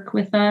that work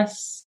with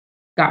us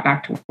got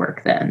back to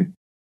work then.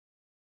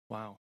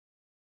 Wow.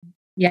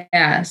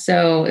 Yeah.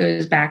 So it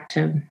was back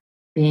to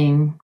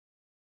being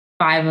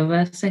 5 of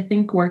us, I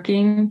think,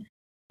 working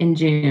in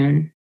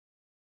June.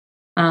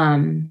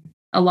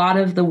 A lot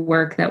of the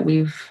work that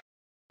we've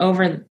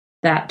over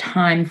that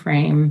time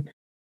frame,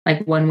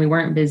 like when we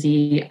weren't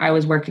busy, I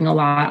was working a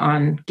lot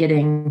on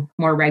getting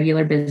more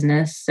regular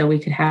business so we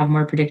could have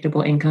more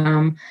predictable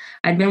income.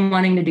 I'd been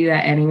wanting to do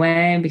that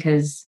anyway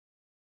because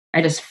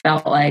I just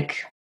felt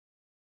like,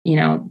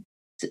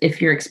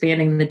 if you're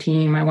expanding the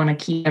team, I want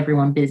to keep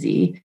everyone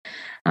busy,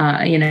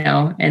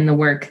 and the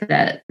work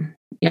that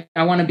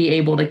I want to be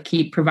able to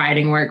keep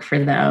providing work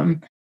for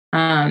them.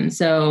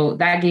 So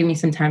that gave me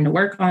some time to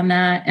work on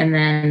that, and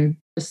then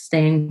just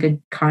stay in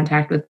good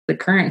contact with the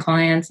current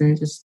clients and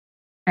just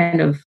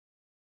kind of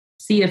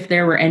see if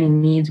there were any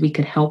needs we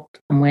could help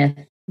them with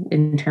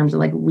in terms of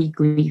like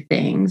weekly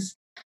things.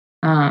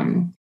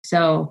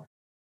 So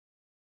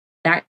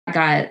that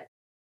got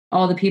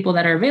all the people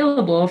that are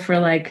available for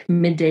like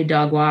midday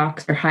dog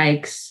walks or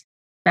hikes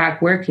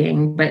back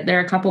working, but there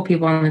are a couple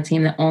people on the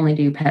team that only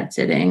do pet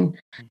sitting.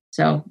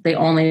 So they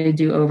only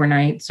do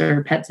overnights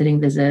or pet sitting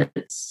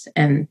visits,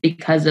 and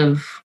because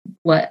of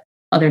what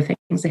other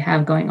things they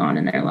have going on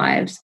in their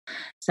lives.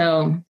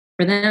 So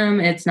for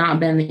them, it's not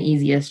been the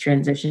easiest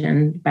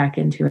transition back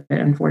into it,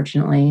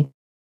 unfortunately.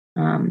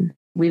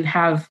 We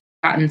have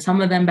gotten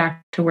some of them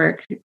back to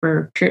work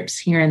for trips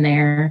here and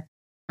there,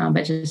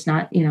 but just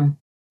not,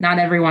 not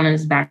everyone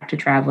is back to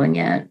traveling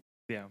yet.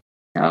 Yeah.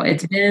 So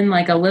it's been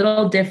like a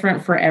little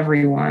different for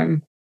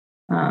everyone.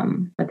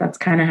 But that's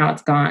kind of how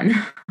it's gone.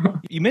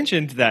 You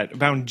mentioned that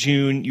around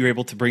June you were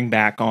able to bring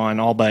back on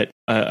all but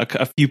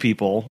a few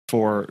people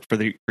for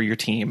your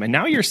team, and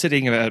now you're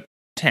sitting at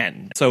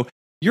 10. So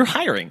you're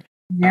hiring.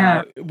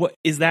 Yeah. What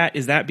is that?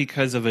 Is that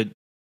because of an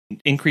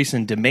increase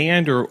in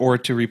demand, or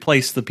to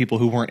replace the people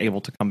who weren't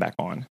able to come back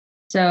on?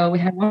 So we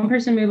had one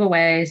person move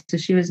away, so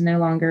she was no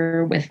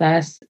longer with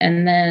us,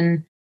 and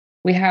then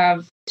we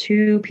have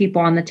 2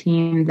 people on the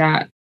team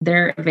that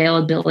their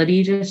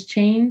availability just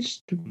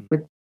changed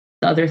with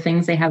the other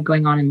things they have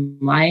going on in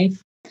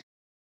life.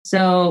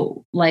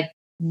 So like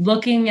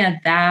looking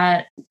at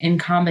that in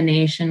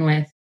combination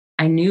with,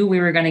 I knew we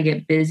were going to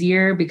get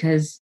busier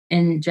because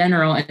in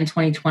general in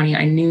 2020,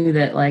 I knew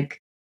that like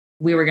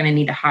we were going to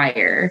need to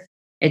hire.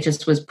 It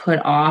just was put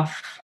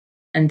off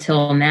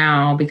until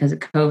now because of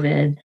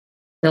COVID.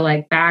 So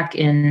like back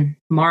in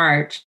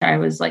March, I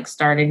was like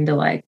starting to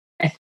like,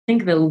 I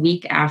think the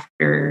week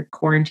after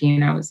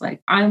quarantine, I was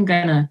like, I'm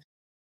going to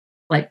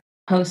like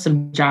post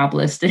some job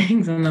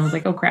listings. And I was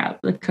like, oh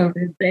crap, the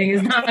COVID thing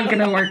is not going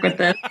to work with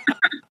this.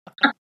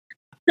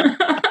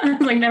 I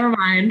was like, never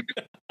mind.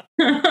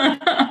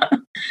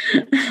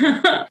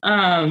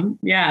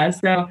 Yeah.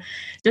 So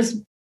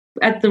just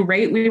at the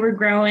rate we were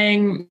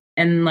growing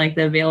and like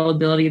the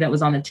availability that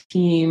was on the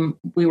team,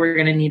 we were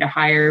going to need to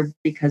hire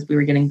because we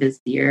were getting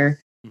busier.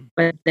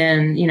 But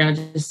then,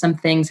 just some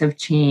things have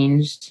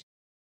changed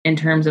in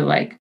terms of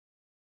like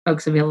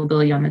folks'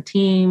 availability on the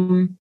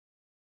team,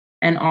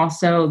 and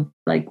also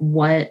like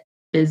what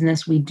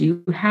business we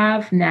do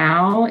have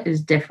now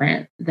is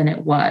different than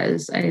it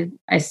was.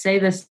 I say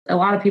this, a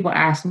lot of people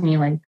ask me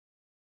like,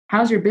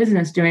 how's your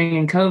business doing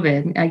in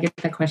COVID? I get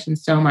that question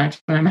so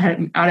much when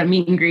I'm out at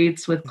meet and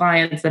greets with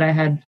clients that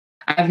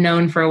I've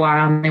known for a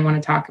while, and they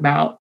want to talk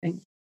about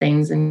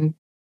things and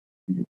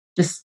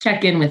just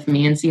check in with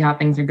me and see how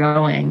things are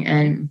going.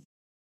 And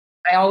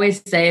I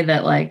always say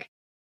that like,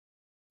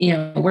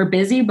 we're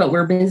busy, but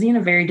we're busy in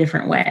a very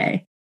different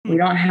way. We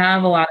don't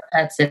have a lot of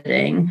pet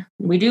sitting.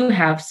 We do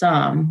have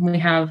some.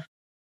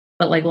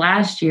 But like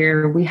last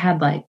year, we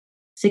had like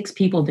 6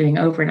 people doing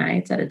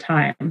overnights at a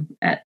time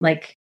at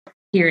like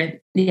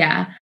here.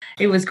 Yeah,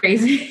 it was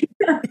crazy.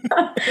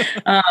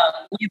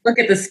 You look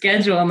at the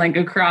schedule and like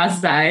go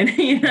cross-eyed,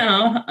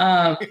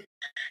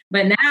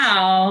 but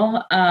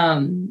now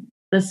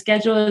the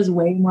schedule is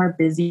way more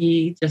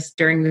busy just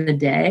during the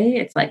day.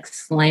 It's like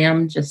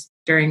slammed just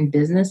during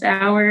business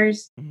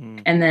hours. Mm-hmm.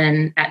 And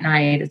then at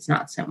night, it's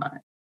not so much.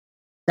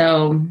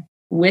 So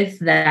with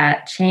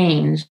that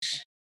change,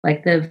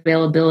 like the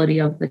availability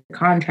of the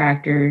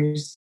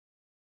contractors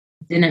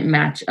didn't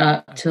match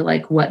up to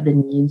like what the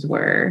needs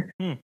were.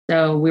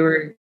 So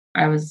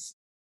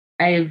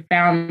I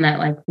found that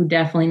like we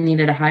definitely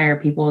needed to hire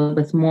people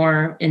with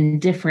more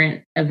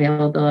indifferent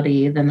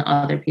availability than the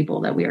other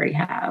people that we already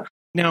have.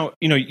 Now,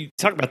 you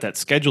talk about that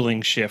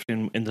scheduling shift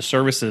in the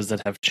services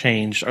that have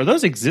changed. Are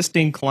those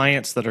existing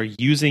clients that are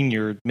using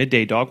your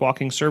midday dog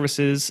walking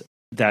services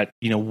that,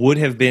 would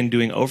have been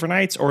doing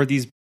overnights, or are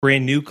these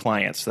brand new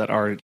clients that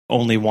are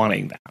only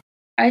wanting that?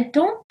 I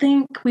don't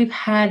think we've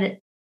had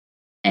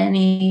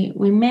any.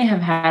 We may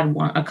have had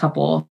a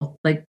couple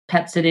like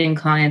pet sitting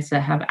clients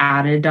that have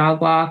added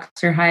dog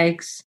walks or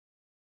hikes.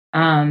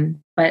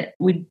 But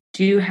we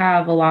do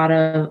have a lot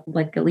of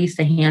like at least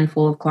a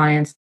handful of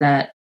clients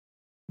that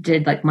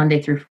did like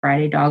Monday through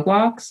Friday dog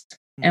walks,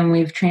 and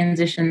we've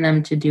transitioned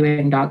them to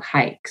doing dog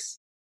hikes.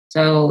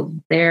 So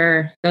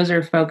those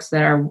are folks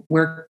that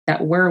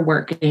were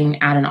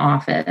working at an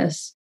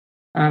office.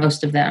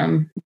 Most of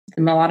them,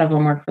 a lot of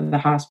them work for the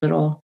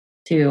hospital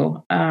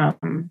too.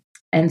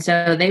 And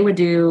so they would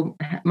do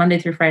Monday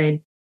through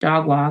Friday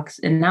dog walks,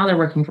 and now they're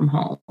working from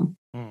home.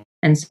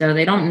 And so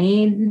they don't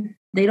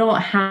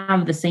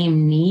have the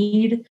same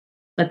need,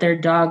 but their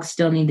dogs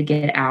still need to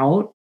get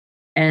out.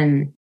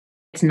 And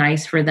it's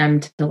nice for them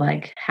to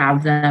like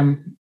have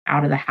them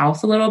out of the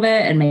house a little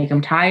bit and make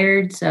them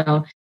tired.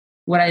 So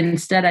I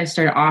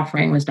started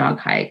offering was dog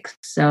hikes.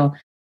 So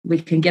we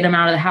can get them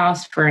out of the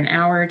house for an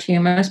hour or 2.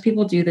 Most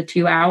people do the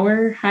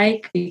 2-hour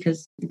hike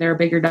because they're a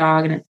bigger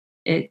dog, and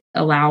it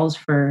allows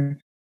for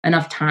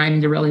enough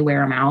time to really wear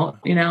them out,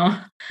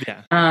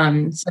 Yeah.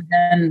 So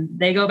then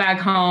they go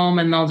back home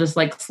and they'll just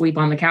like sleep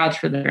on the couch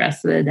for the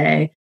rest of the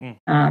day.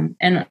 And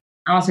I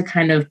also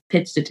kind of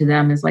pitched it to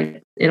them as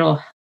like,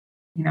 it'll,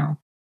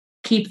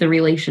 keep the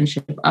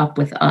relationship up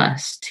with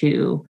us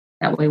too.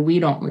 That way we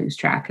don't lose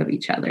track of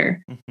each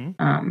other.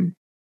 And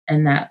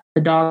that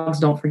the dogs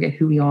don't forget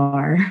who we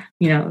are.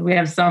 We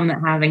have some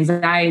that have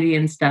anxiety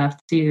and stuff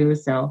too.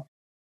 So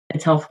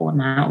it's helpful in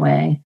that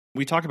way.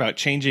 We talk about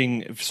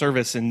changing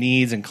service and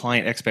needs and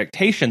client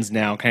expectations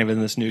now kind of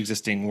in this new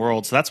existing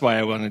world. So that's why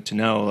I wanted to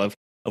know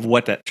of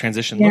what that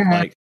transition looked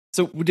like.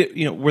 So,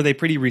 were they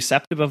pretty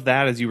receptive of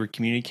that as you were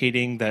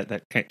communicating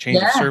that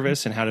change of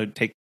service and how to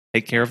take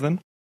care of them?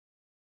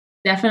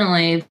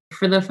 Definitely.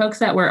 For the folks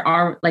that were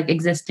our like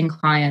existing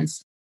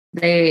clients,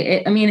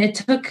 it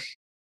took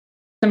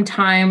some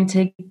time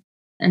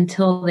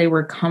until they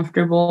were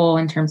comfortable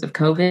in terms of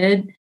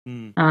COVID.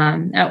 At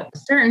a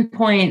certain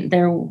point,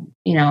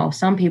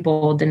 some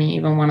people didn't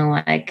even want to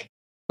like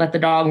let the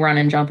dog run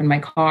and jump in my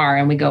car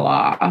and we go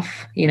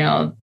off.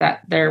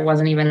 That there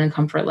wasn't even a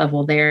comfort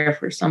level there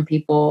for some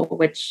people,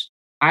 which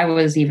I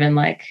was even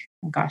like,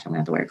 oh gosh, I'm gonna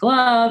have to wear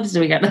gloves.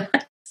 We got to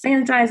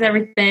sanitize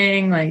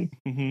everything,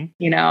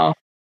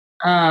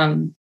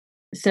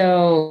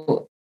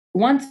 So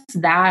once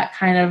that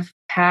kind of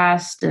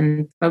passed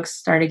and folks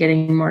started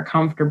getting more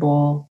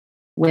comfortable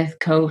with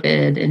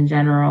COVID in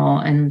general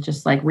and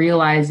just like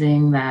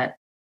realizing that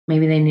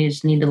maybe they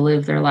just need to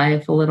live their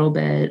life a little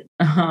bit,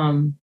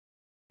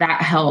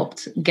 that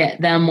helped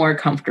get them more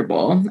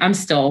comfortable. I'm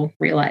still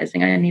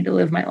realizing I need to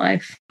live my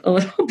life a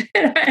little bit.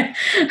 I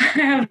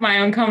have my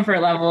own comfort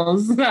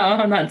levels, so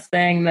I'm not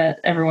saying that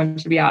everyone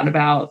should be out and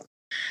about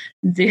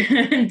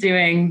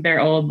doing their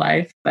old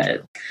life,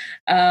 but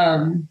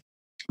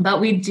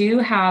we do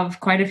have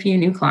quite a few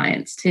new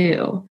clients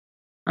too.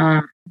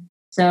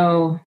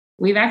 So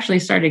we've actually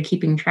started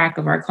keeping track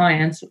of our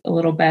clients a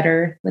little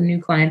better, the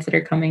new clients that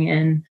are coming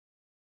in.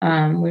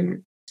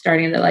 We're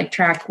starting to like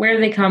track where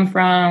they come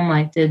from.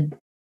 Like, did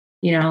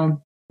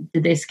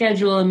they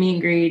schedule a meet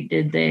and greet?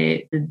 Did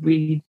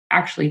we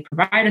actually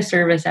provide a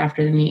service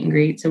after the meet and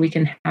greet, so we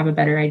can have a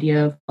better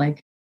idea of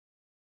like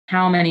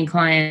how many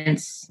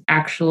clients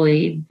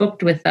actually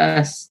booked with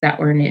us that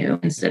were new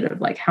instead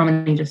of like how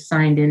many just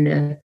signed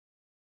into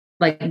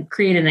like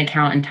create an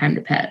account in Time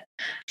to Pet.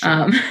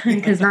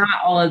 Because not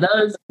all of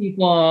those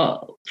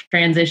people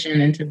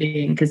transition into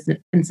being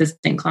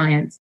consistent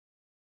clients.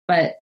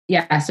 But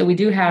yeah, so we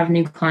do have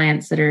new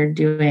clients that are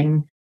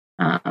doing,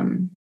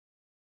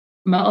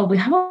 we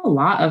have a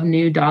lot of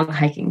new dog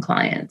hiking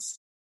clients.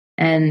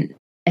 And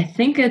I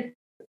think a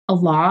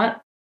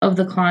lot of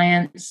the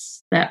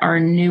clients that are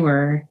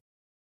newer,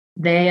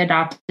 they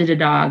adopted a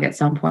dog at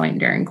some point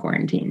during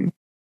quarantine.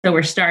 So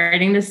we're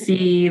starting to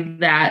see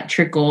that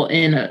trickle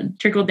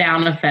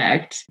down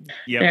effect.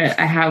 Yep.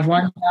 I have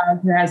one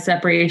dog who has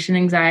separation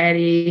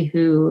anxiety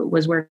who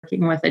was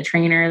working with a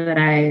trainer that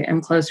I am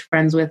close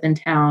friends with in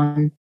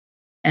town.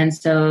 And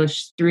so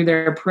through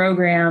their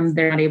program,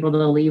 they're not able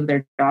to leave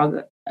their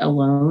dog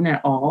alone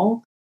at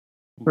all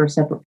because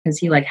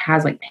he like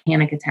has like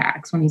panic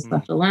attacks when he's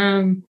left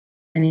alone.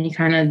 And he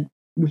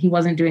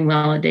wasn't doing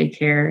well at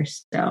daycare.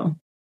 So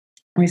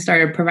we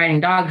started providing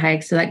dog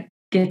hikes. So that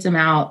gets him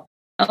out,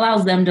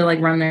 allows them to like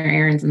run their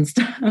errands and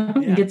stuff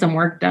and get some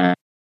work done.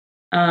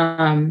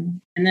 And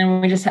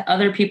then we just have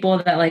other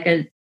people that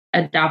like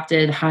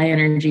adopted high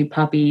energy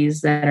puppies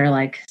that are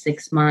like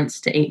 6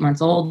 months to 8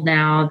 months old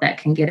now that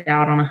can get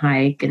out on a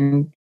hike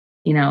and,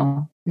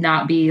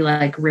 not be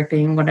like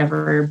ripping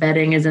whatever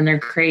bedding is in their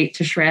crate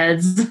to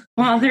shreds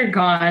while they're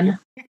gone,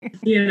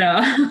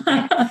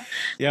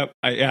 Yep.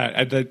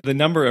 The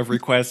number of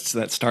requests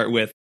that start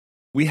with,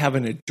 we have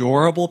an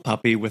adorable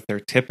puppy with their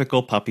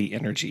typical puppy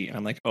energy. And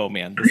I'm like, oh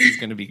man, this is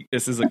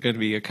going to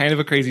be a kind of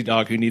a crazy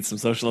dog who needs some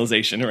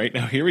socialization right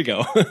now. Here we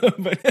go.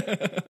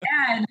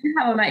 And you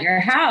have them at your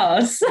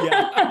house.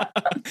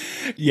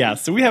 Yeah.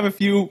 So we have a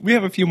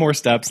few more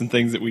steps and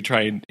things that we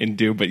try and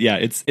do. But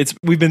yeah,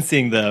 we've been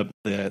seeing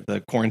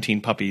the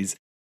quarantine puppies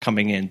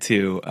coming in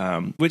too,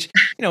 which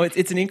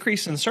it's an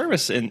increase in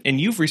service,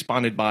 and you've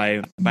responded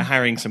by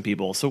hiring some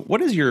people. So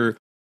what does your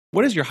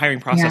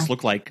hiring process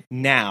look like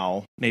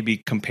now,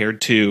 maybe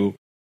compared to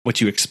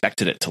what you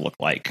expected it to look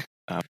like?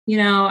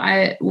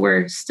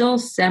 We're still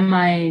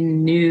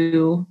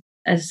semi-new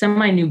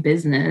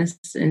business,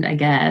 and I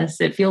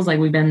guess it feels like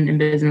we've been in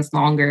business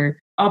longer.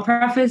 I'll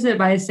preface it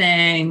by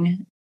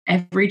saying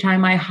every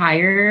time I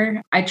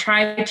hire, I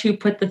try to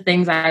put the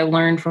things I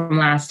learned from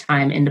last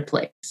time into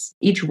place.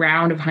 Each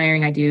round of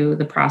hiring I do,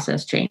 the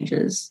process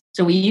changes.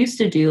 So we used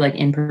to do like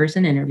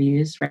in-person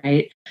interviews,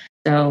 right?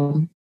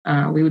 So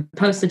we would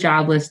post the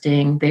job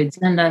listing. They'd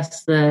send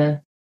us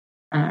their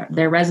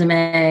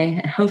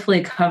resume,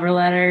 hopefully a cover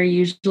letter.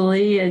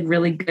 Usually a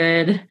really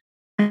good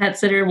pet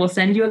sitter will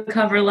send you a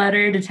cover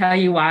letter to tell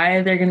you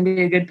why they're going to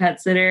be a good pet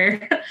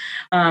sitter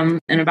and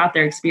about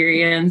their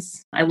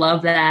experience. I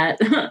love that.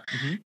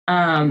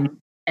 Mm-hmm.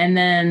 And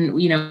then,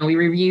 we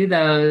review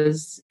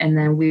those, and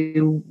then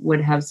we would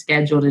have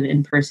scheduled an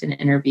in-person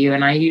interview.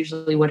 And I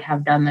usually would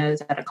have done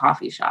those at a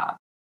coffee shop.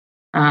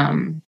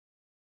 And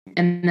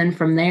then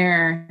from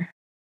there,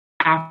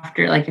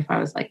 after, like, if I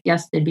was like,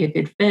 yes, they'd be a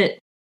good fit,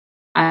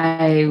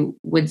 I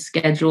would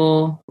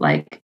schedule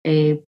like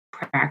a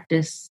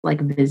practice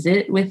like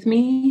visit with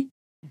me.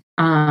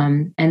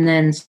 And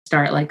then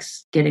start like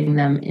getting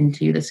them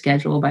into the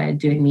schedule by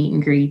doing meet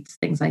and greets,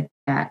 things like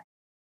that.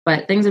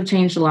 But things have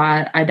changed a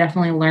lot. I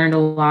definitely learned a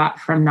lot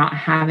from not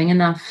having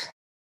enough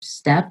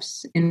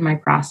steps in my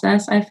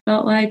process. I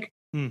felt like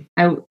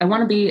I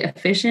want to be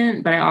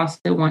efficient, but I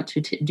also want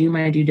to do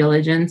my due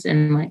diligence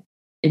and like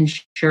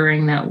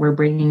ensuring that we're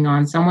bringing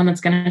on someone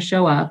that's going to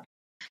show up.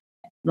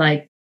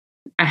 Like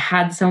I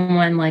had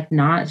someone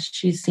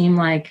she seemed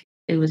like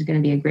it was going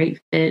to be a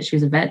great fit. She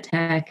was a vet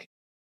tech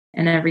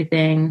and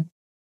everything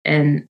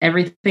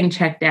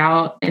checked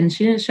out, and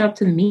she didn't show up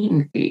to the meet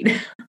and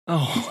greet.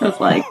 Oh, So I was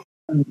like,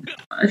 oh my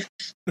gosh,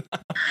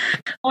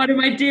 what am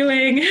I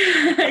doing?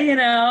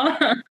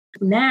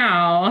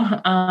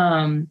 Now,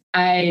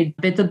 I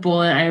bit the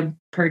bullet. I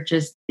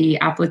purchased the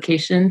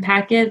application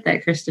packet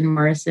that Kristen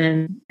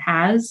Morrison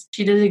has.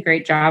 She does a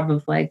great job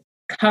of like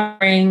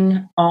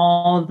covering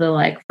all the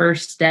like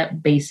first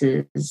step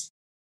bases,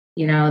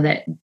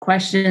 that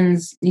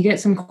questions, you get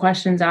some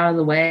questions out of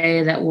the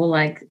way that will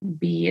like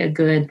be a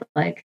good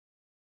like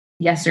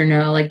yes or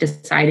no, like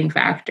deciding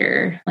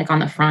factor, like on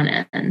the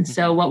front end.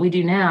 So what we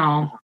do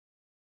now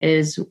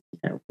is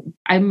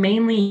I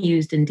mainly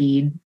used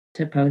Indeed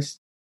to post.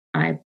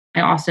 I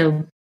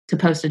also to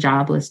post a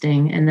job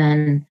listing, and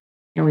then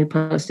we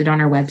posted on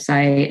our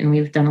website, and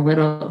we've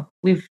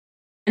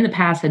in the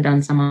past had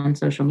done some on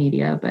social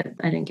media, but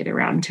I didn't get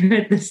around to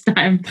it this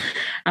time.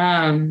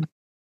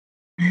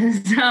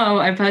 So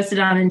I posted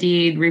on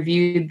Indeed,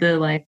 reviewed the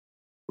like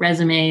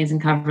resumes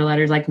and cover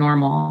letters like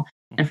normal.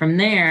 And from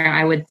there,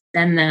 I would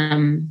send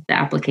them the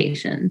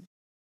application.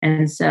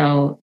 And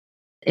so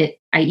I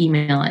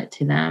email it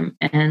to them.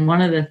 And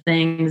one of the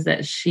things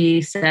that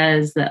she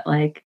says that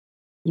like,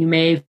 you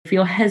may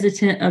feel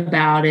hesitant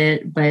about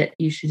it, but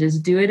you should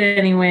just do it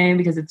anyway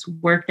because it's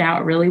worked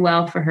out really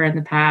well for her in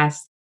the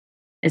past,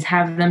 is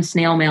have them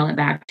snail mail it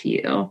back to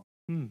you.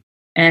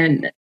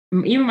 And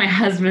even my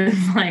husband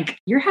is like,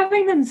 you're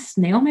having them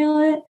snail mail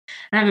it?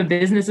 And I have a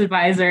business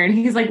advisor, and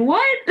he's like,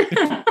 what?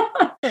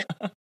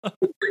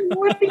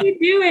 What are you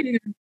doing?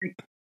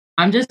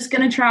 I'm just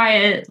going to try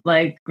it.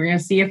 Like, we're going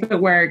to see if it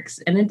works.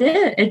 And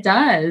it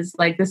does.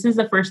 Like, this is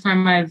the first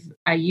time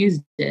I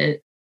used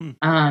it.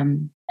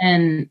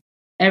 And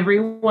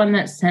everyone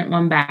that sent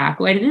one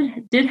back, well,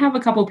 I did have a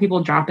couple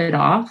people drop it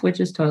off, which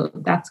is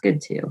that's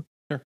good too.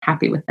 Sure.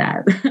 Happy with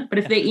that. But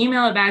if they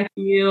email it back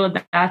to you,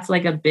 that's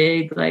like a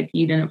big, like,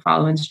 you didn't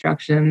follow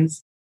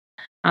instructions.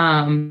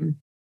 And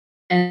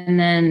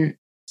then,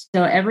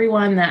 so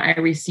everyone that I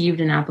received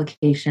an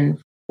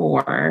application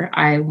for,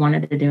 I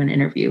wanted to do an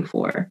interview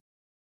for.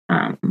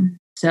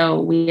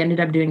 So we ended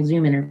up doing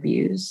Zoom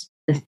interviews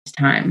this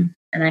time.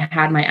 And I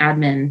had my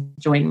admin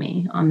join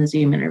me on the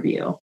Zoom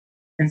interview.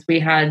 Since we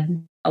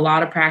had a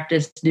lot of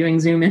practice doing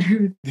Zoom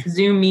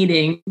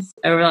meetings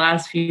over the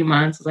last few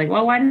months, I was like,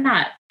 well, why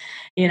not?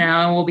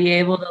 We'll be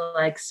able to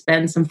like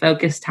spend some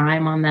focused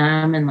time on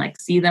them and like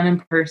see them in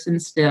person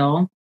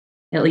still,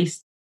 at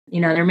least,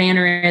 their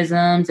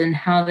mannerisms and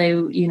how they,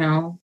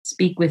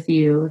 speak with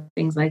you,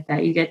 things like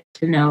that. You get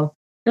to know,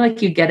 I feel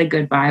like you get a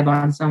good vibe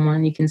on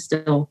someone. You can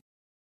still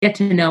get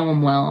to know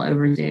them well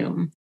over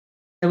Zoom.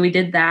 So we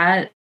did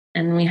that.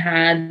 And we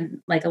had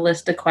like a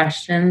list of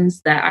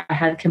questions that I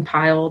had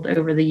compiled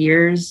over the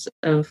years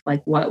of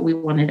like what we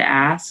wanted to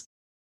ask.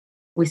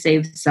 We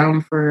saved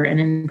some for an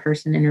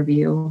in-person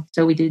interview.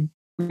 So we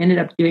ended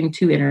up doing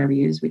 2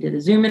 interviews. We did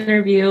a Zoom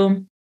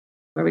interview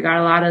where we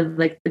got a lot of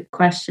like the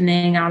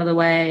questioning out of the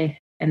way.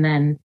 And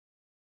then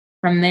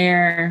from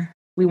there,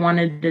 we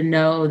wanted to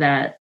know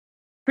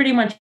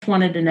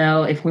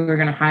if we were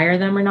going to hire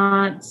them or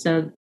not.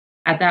 So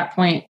at that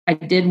point, I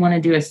did want to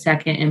do a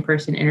second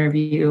in-person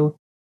interview.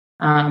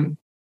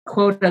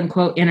 Quote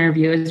unquote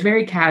interview. It was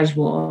very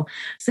casual.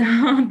 So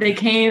they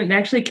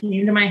actually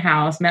came to my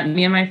house, met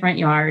me in my front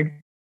yard,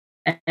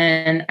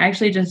 and I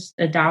actually just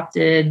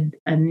adopted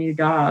a new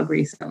dog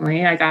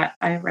recently.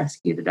 I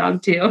rescued a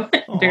dog too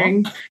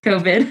during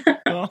COVID.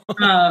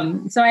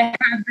 So I had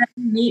them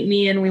meet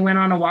me, and we went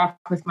on a walk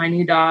with my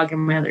new dog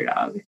and my other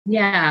dog.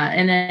 Yeah.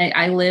 And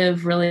I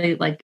live really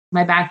like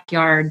my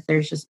backyard.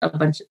 There's just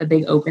a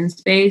big open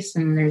space,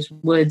 and there's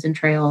woods and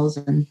trails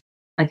and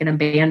like an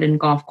abandoned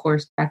golf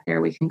course back there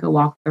we can go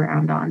walk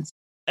around on.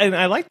 And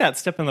I like that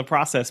step in the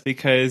process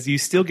because you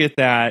still get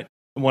that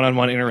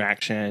one-on-one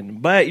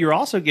interaction, but you're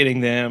also getting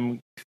them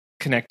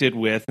connected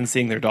with and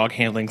seeing their dog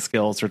handling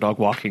skills, their dog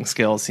walking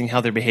skills, seeing how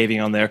they're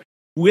behaving on there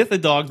with a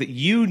dog that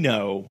you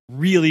know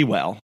really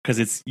well because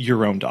it's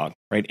your own dog,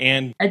 right?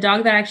 And a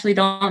dog that I actually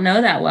don't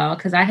know that well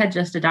because I had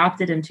just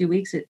adopted him 2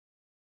 weeks.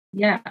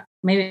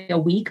 Maybe a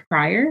week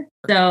prior.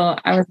 So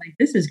I was like,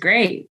 this is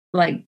great.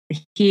 Like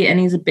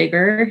he's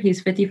bigger,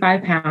 he's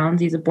 55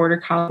 pounds. He's a border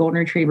collie golden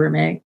retriever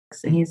mix.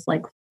 And he's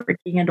like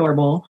freaking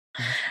adorable.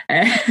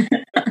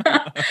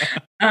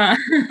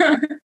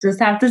 Just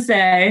have to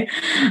say.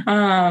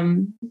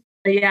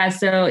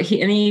 So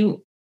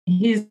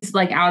he's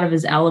like out of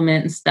his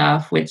element and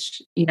stuff,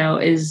 which,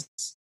 is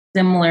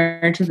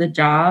similar to the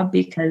job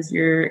because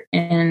you're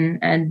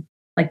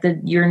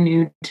you're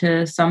new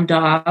to some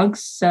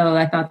dogs. So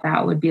I thought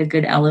that would be a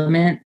good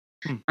element.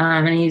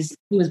 And he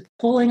was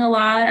pulling a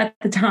lot at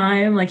the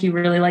time. Like he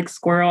really likes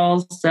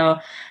squirrels. So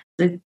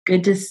it's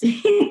good to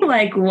see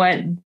like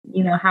what,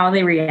 how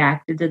they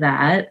reacted to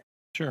that.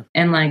 Sure.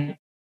 And like,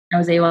 I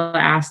was able to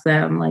ask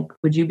them, like,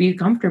 would you be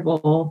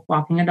comfortable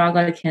walking a dog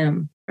like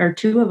him or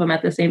two of them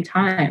at the same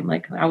time?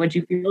 Like, how would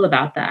you feel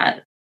about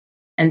that?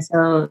 And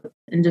so,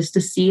 and just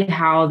to see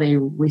how they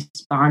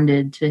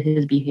responded to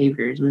his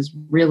behaviors was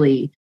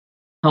really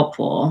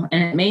helpful.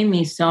 And it made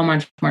me so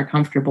much more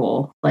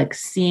comfortable, like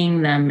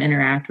seeing them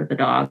interact with the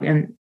dog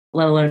and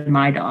let alone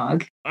my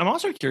dog. I'm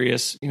also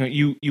curious,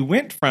 you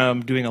went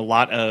from doing a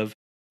lot of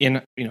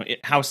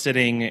house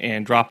sitting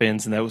and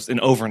drop-ins and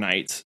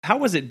overnights. How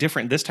was it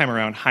different this time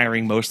around,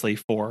 hiring mostly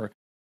for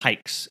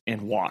hikes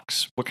and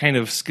walks? What kind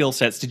of skill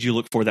sets did you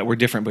look for that were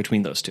different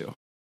between those two?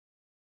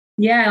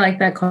 Yeah, I like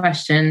that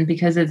question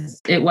because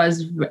I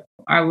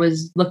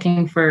was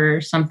looking for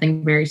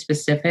something very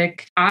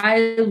specific.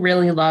 I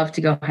really love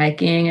to go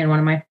hiking, and one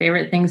of my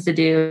favorite things to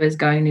do is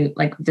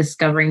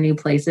discovering new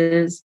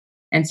places.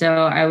 And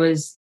so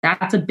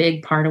that's a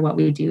big part of what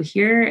we do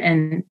here.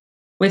 And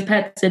with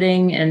pet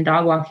sitting and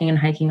dog walking and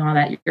hiking, all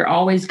that, you're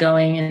always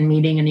going and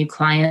meeting a new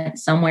client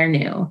somewhere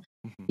new.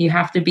 You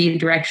have to be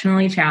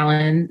directionally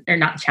challenged, or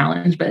not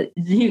challenged, but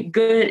you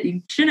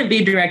shouldn't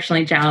be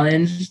directionally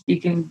challenged. You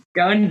can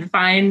go and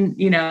find,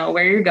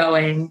 where you're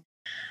going,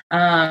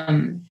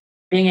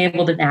 being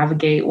able to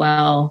navigate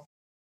well,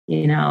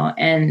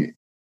 and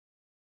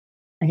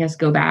I guess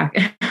go back.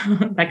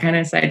 That kind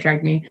of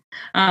sidetracked me.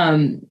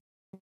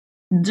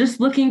 Just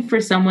looking for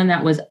someone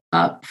that was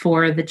up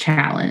for the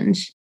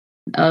challenge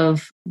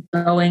of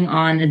going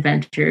on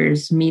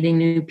adventures, meeting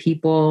new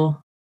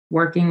people,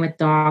 working with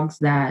dogs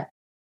that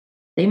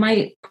they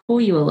might pull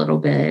you a little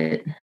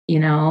bit,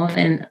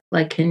 and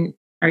like,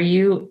 are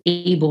you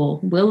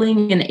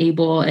willing and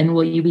able, and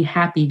will you be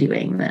happy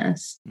doing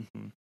this?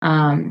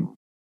 Mm-hmm.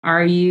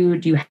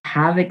 Do you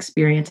have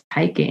experience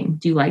hiking?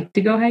 Do you like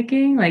to go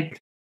hiking? Like,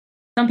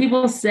 some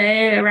people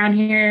say around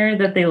here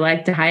that they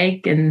like to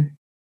hike, and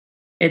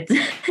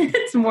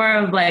it's more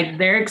of like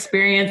their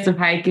experience of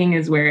hiking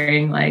is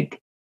wearing like,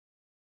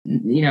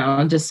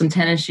 just some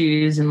tennis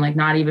shoes and like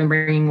not even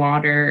bringing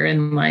water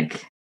and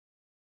like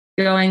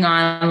going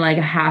on like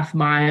a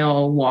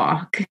half-mile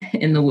walk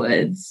in the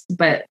woods.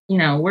 But,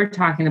 we're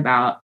talking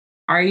about,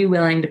 are you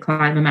willing to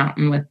climb a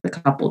mountain with a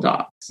couple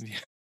dogs? Yeah.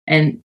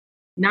 And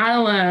not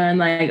alone,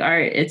 like,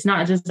 it's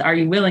not just, are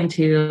you willing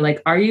to,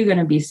 like, are you going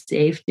to be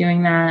safe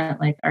doing that?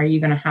 Like, are you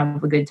going to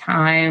have a good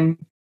time?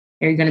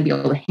 Are you going to be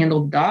able to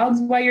handle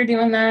dogs while you're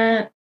doing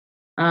that?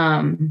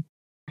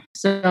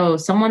 So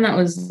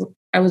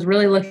I was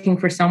really looking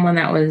for someone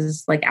that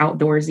was like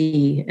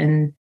outdoorsy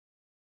and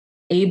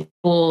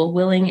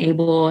willing,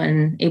 able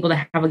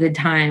to have a good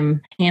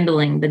time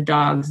handling the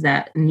dogs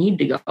that need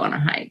to go on a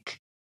hike.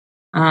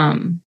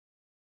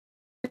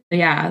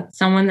 Yeah,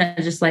 someone that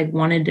just like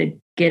wanted to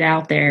get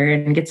out there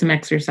and get some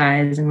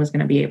exercise and was going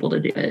to be able to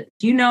do it.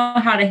 Do you know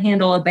how to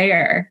handle a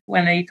bear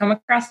when you come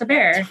across a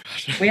bear?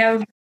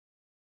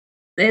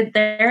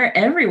 They're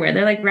everywhere.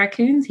 They're like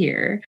raccoons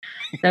here.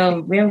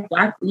 So we have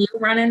you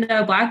run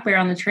into a black bear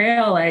on the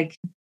trail. Like,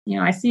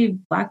 I see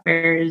black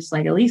bears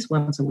like at least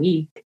once a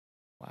week.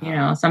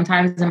 Wow.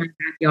 Sometimes in my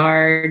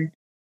backyard.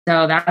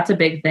 So that's a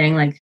big thing.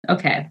 Like,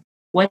 okay,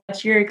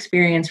 what's your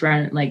experience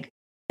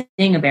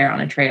seeing a bear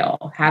on a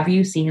trail? Have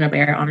you seen a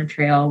bear on a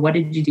trail? What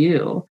did you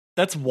do?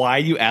 That's why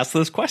you ask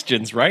those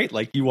questions, right?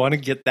 Like, you want to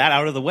get that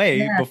out of the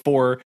way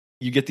before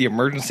you get the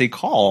emergency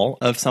call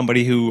of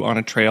somebody who on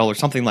a trail or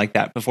something like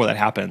that before that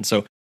happens.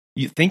 So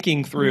you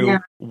thinking through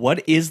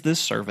what is this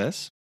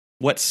service?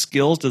 What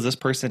skills does this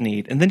person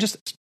need? And then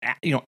just,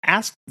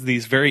 ask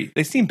these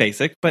they seem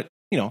basic, but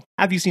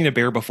have you seen a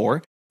bear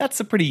before? That's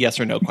a pretty yes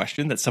or no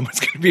question that someone's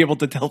going to be able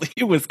to tell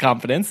you with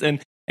confidence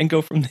and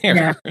go from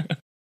there. Yeah,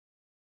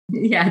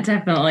 yeah,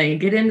 definitely.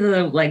 Get into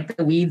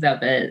the weeds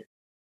of it,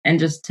 and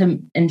just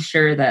to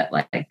ensure that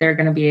like they're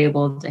going to be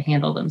able to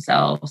handle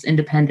themselves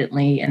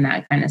independently in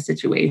that kind of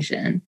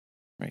situation.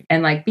 Right.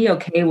 And like be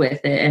okay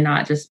with it and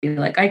not just be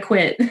like, I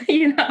quit,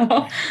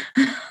 because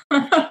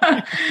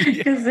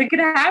it could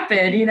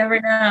happen. You never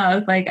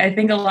know. Like, I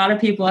think a lot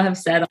of people have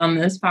said on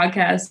this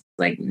podcast,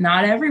 like,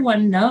 not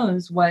everyone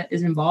knows what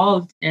is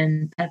involved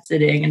in pet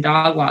sitting and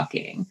dog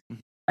walking.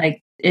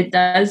 Like, it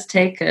does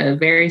take a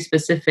very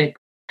specific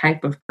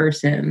type of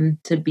person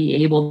to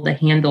be able to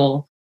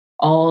handle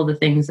all the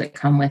things that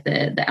come with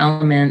it, the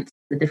elements,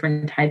 the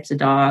different types of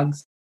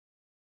dogs,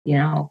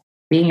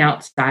 being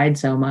outside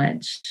so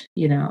much,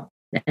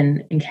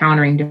 and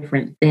encountering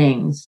different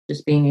things,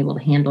 just being able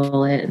to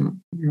handle it.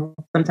 And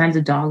sometimes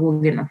a dog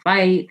will get in a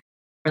fight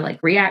or like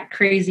react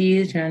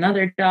crazy to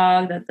another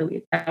dog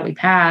that we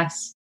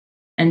pass,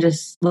 and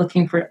just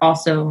looking for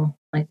also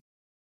like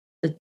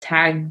to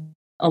tag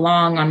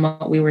along on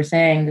what we were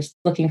saying, just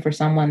looking for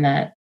someone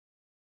that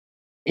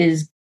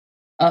is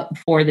up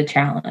for the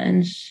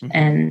challenge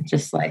and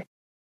just like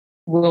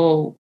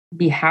will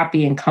be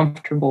happy and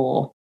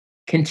comfortable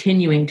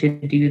continuing to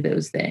do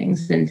those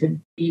things and to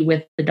be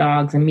with the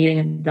dogs and meeting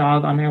a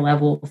dog on their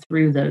level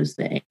through those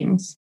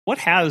things. What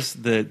has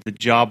the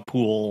job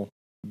pool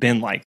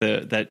been like?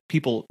 The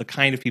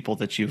kind of people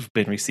that you've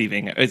been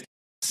receiving? Is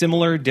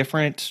similar,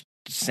 different?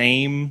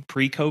 same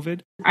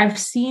pre-COVID? I've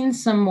seen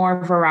some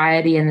more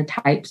variety in the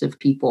types of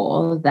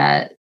people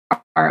that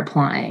are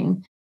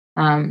applying.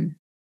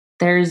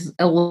 There's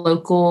a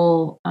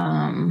local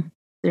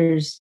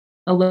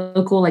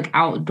like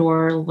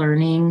outdoor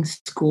learning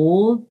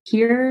school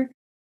here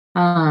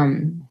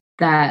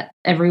that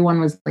everyone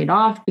was laid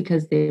off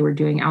because they were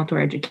doing outdoor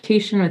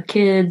education with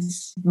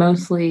kids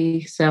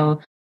mostly.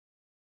 So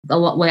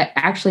we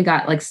actually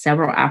got like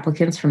several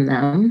applicants from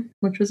them,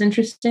 which was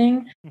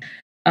interesting,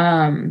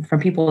 from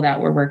people that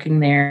were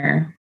working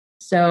there.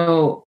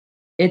 So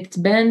it's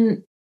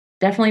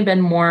definitely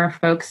been more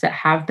folks that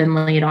have been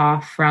laid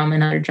off from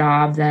another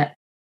job that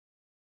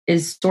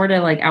is sort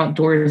of like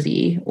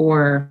outdoorsy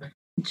or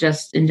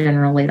just in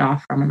general laid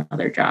off from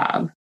another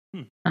job.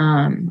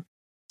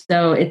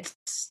 So it's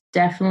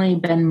definitely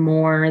been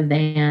more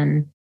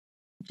than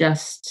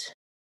just.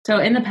 So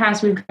in the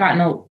past, we've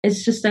gotten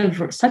it's just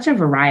such a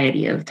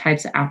variety of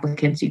types of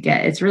applicants you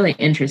get. It's really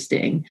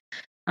interesting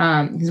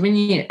because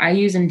I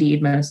use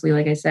Indeed mostly,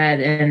 like I said,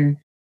 and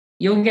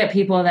you'll get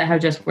people that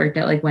have just worked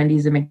at like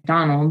Wendy's and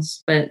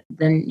McDonald's, but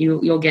then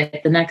you'll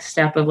get the next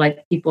step of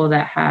like people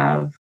that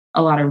have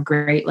a lot of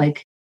great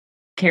like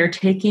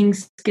caretaking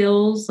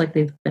skills, like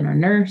they've been a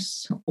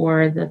nurse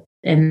or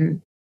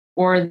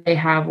they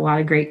have a lot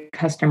of great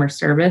customer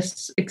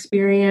service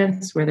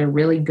experience where they're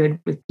really good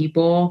with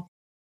people,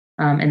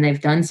 and they've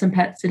done some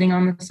pet sitting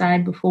on the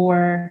side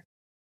before.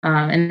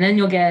 And then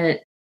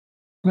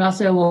we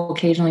also will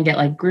occasionally get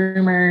like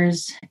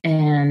groomers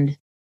and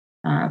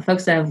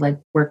folks that have like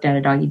worked at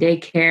a doggy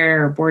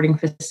daycare or boarding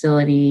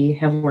facility,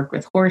 have worked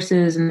with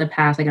horses in the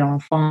past, like on a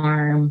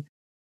farm.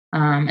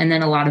 And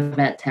then a lot of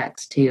vet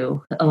techs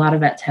too. A lot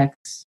of vet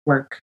techs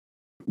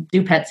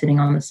do pet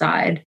sitting on the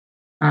side.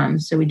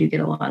 So we do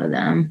get a lot of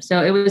them.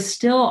 So it was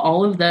still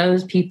all of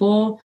those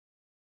people,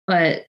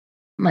 but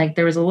like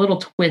there was a little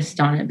twist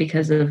on it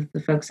because of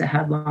the folks that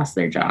had lost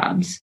their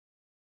jobs.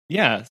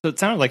 Yeah. So it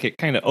sounded like it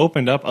kind of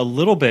opened up a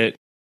little bit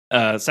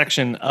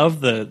section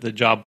of the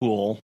job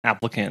pool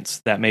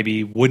applicants that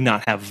maybe would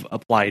not have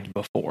applied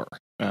before,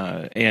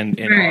 and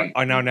right.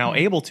 are now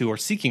able to or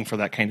seeking for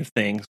that kind of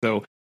thing.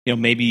 So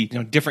maybe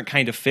different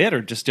kind of fit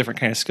or just different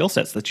kind of skill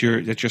sets that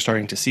you're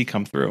starting to see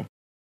come through.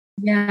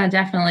 Yeah,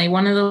 definitely.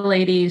 One of the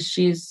ladies,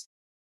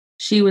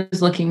 she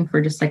was looking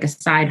for just like a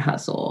side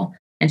hustle,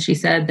 and she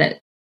said that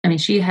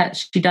she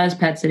does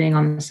pet sitting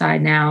on the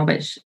side now,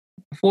 but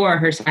before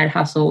her side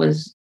hustle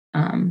was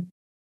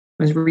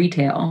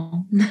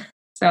retail.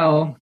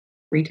 So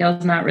retail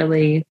is not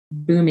really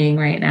booming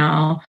right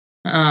now.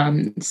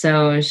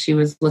 So she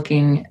was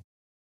looking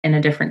in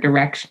a different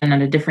direction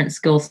and a different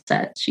skill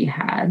set she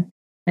had.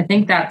 I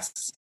think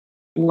that's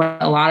what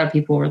a lot of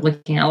people were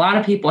looking at. A lot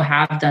of people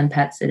have done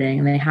pet sitting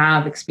and they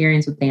have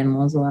experience with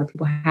animals. A lot of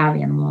people have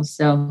animals.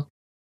 So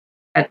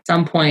at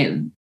some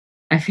point,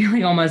 I feel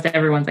like almost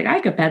everyone's like, I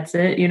could pet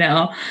sit,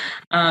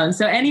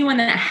 So anyone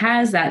that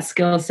has that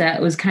skill set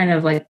was kind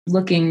of like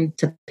looking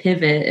to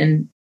pivot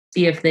and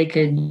see if they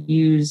could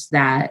use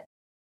that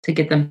to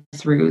get them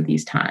through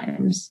these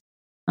times.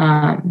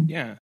 One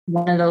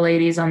of the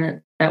ladies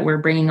that we're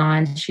bringing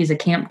on, she's a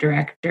camp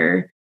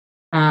director.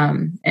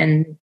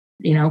 And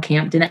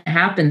camp didn't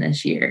happen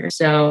this year.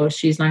 So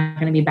she's not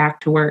going to be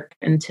back to work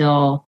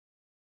until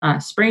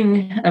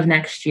spring of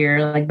next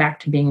year, like back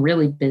to being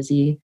really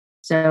busy.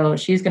 So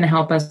she's going to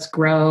help us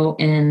grow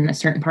in a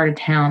certain part of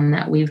town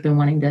that we've been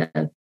wanting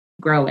to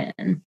grow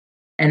in.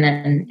 And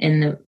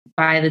then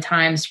by the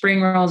time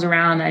spring rolls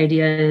around, the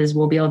idea is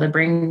we'll be able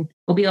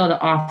to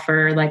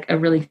offer like a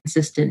really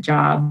consistent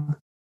job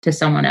to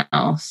someone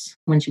else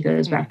when she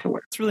goes back to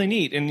work. It's really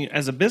neat. And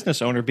as a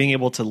business owner, being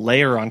able to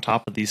layer on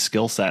top of these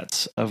skill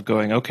sets of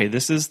going, okay,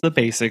 this is the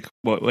basic,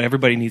 what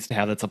everybody needs to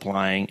have that's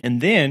applying. And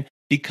then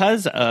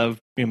because of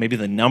maybe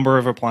the number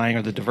of applying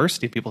or the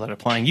diversity of people that are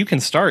applying, you can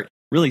start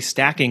really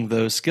stacking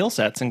those skill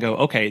sets and go,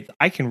 okay,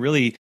 I can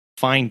really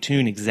fine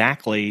tune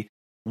exactly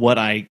what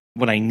I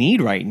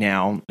need right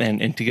now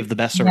and to give the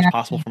best service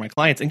possible for my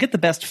clients and get the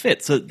best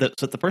fit so that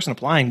the person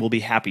applying will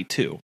be happy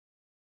too.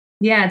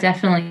 Yeah,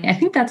 definitely. I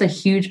think that's a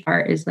huge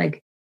part is like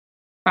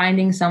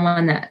finding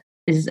someone that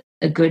is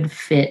a good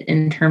fit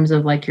in terms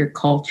of like your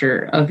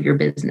culture of your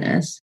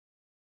business.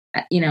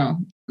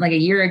 Like a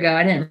year ago,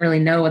 I didn't really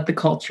know what the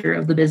culture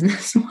of the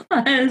business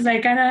was. I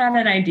kind of had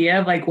an idea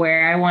of like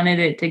where I wanted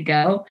it to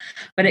go,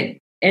 but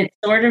it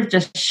sort of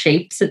just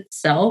shapes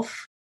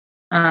itself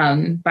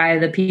by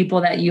the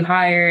people that you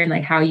hire and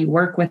like how you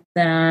work with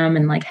them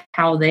and like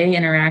how they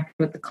interact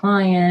with the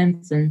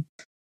clients and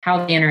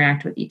how they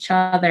interact with each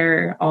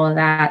other, all of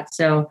that.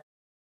 So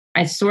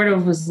I sort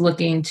of was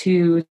looking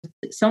to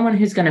someone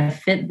who's going to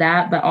fit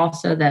that, but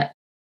also that,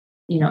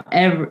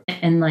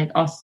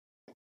 also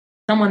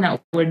someone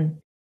that would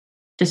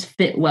just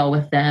fit well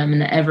with them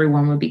and that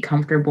everyone would be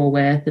comfortable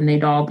with and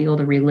they'd all be able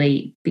to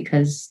relate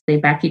because they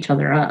back each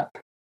other up.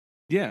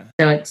 Yeah.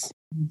 So it's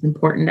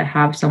important to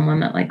have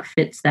someone that like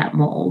fits that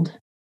mold.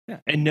 Yeah.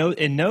 And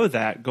know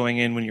that going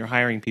in when you're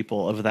hiring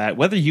people of that,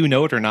 whether you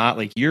know it or not,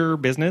 like your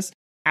business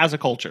has a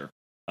culture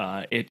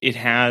It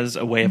has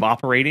a way of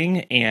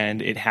operating,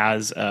 and it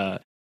has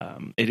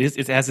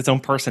it has its own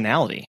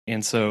personality.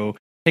 And so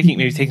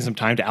taking some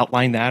time to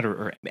outline that,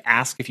 or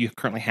ask if you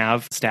currently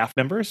have staff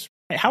members,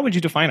 how would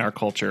you define our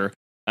culture?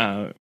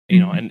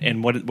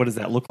 And what does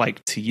that look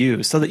like to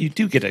you, so that you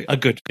do get a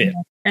good fit?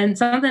 And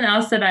something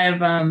else that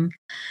I've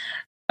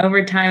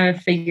over time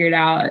have figured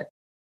out,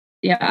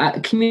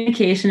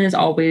 communication has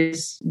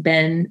always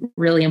been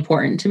really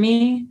important to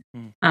me.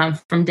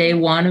 From day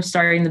one of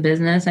starting the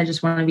business, I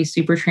just want to be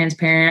super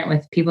transparent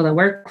with people that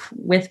work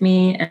with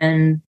me,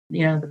 and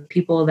the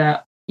people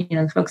that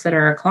the folks that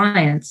are our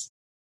clients.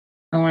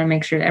 I want to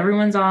make sure that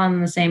everyone's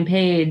on the same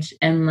page,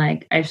 and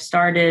I've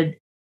started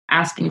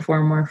asking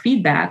for more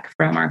feedback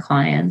from our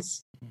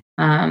clients,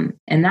 and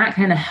that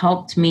kind of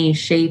helped me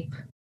shape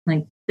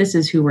this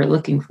is who we're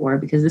looking for,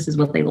 because this is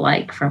what they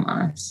like from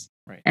us.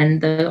 Right. And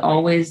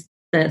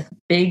the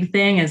big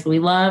thing is we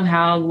love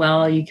how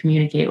well you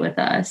communicate with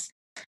us.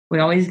 We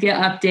always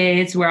get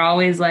updates. We're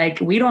always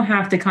we don't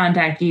have to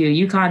contact you.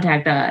 You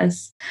contact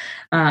us,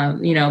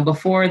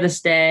 before the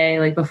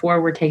stay,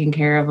 before we're taking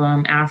care of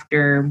them,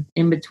 after,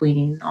 in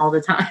between, all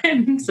the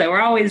time. So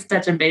we're always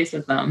touching base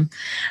with them.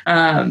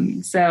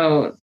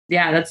 So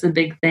yeah, that's the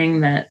big thing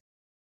that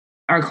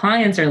our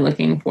clients are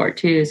looking for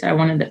too. So I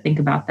wanted to think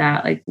about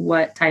that.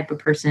 What type of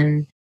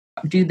person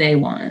do they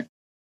want?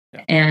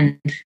 Yeah. And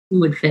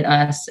who would fit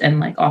us,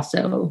 and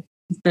also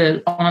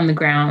the on the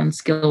ground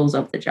skills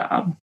of the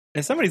job.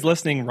 If somebody's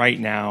listening right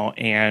now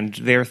and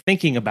they're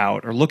thinking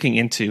about or looking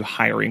into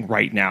hiring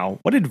right now,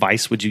 what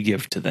advice would you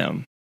give to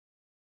them?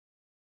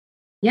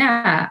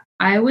 Yeah,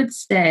 I would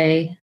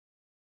say,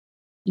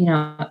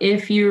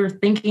 if you're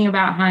thinking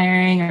about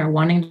hiring or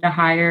wanting to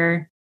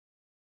hire,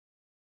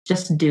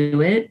 just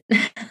do it.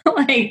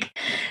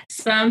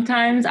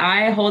 Sometimes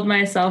I hold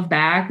myself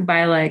back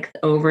by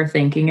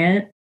overthinking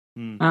it.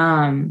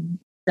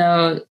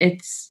 So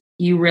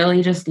you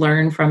really just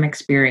learn from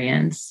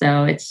experience.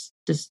 So it's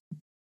just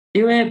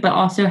do it, but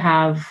also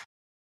have,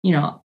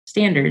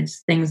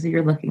 standards, things that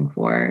you're looking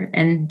for,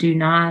 and do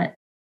not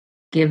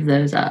give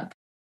those up.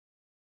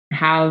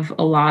 Have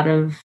a lot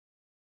of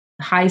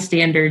high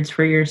standards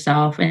for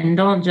yourself, and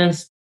don't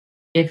just,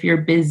 if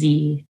you're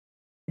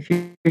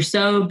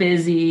so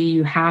busy,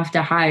 you have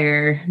to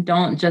hire,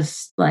 don't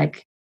just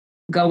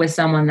go with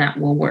someone that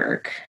will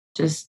work.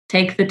 Just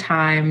take the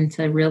time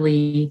to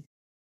really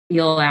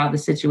feel out the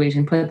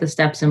situation, put the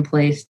steps in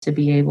place to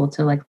be able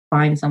to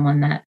find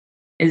someone that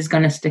is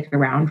going to stick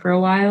around for a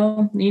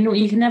while.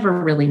 You can never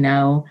really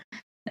know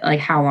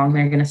how long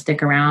they're going to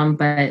stick around,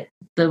 but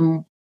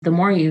the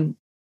more you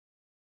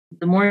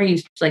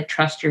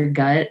trust your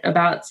gut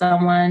about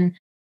someone,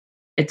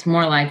 it's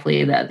more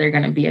likely that they're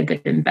going to be a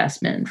good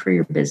investment for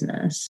your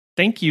business.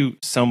 Thank you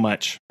so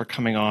much for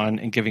coming on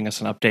and giving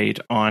us an update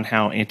on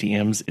how Auntie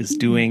M's is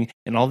doing,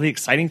 and all the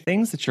exciting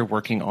things that you're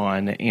working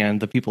on, and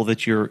the people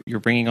that you're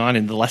bringing on,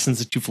 and the lessons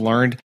that you've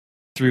learned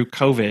through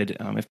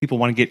COVID. If people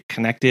want to get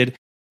connected,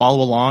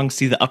 follow along,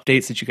 see the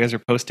updates that you guys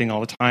are posting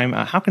all the time,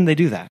 how can they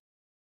do that?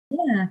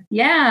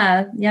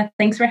 Yeah.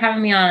 Thanks for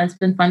having me on. It's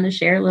been fun to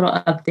share a little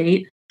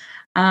update.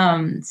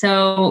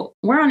 So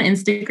we're on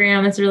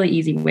Instagram. That's a really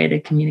easy way to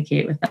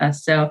communicate with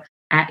us. So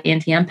at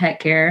Auntie M Pet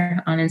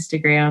Care on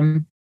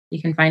Instagram,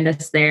 you can find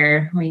us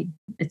there.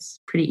 It's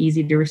pretty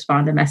easy to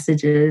respond to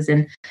messages,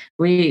 and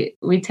we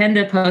tend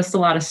to post a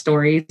lot of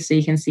stories, so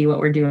you can see what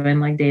we're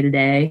doing day to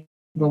day,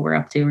 what we're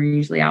up to. We're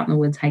usually out in the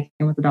woods hiking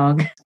with the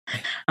dog,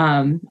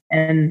 and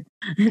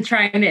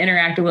trying to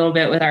interact a little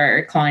bit with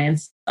our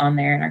clients on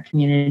there in our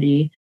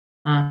community.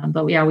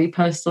 But yeah, we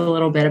post a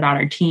little bit about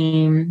our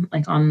team,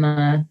 on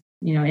the,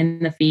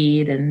 in the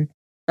feed, and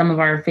some of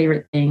our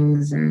favorite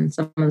things, and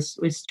some of this.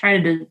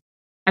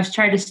 I've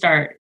tried to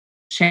start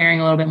sharing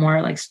a little bit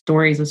more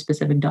stories of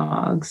specific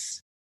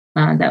dogs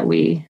that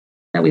we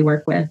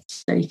work with,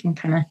 so you can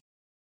kind of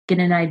get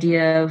an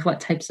idea of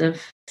what types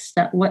of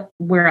stuff, what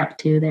we're up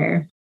to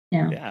there.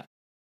 Yeah.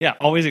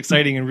 Always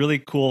exciting and really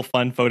cool,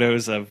 fun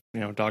photos of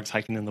dogs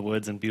hiking in the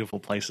woods and beautiful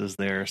places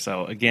there.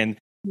 So again,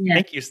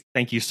 thank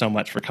you so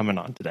much for coming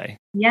on today.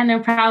 Yeah, no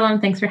problem.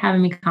 Thanks for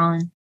having me,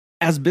 Colin.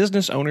 As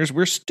business owners,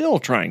 we're still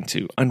trying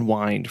to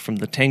unwind from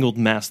the tangled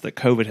mess that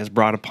COVID has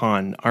brought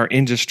upon our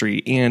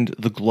industry and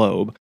the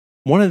globe.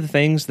 One of the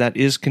things that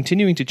is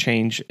continuing to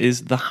change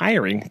is the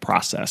hiring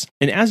process.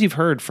 And as you've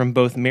heard from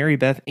both Mary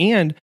Beth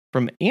and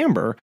from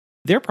Amber,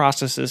 their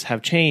processes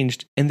have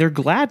changed, and they're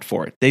glad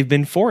for it. They've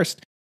been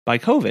forced by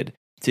COVID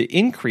to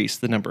increase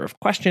the number of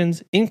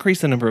questions,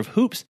 increase the number of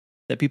hoops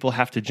that people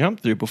have to jump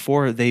through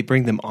before they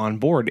bring them on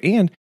board.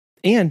 And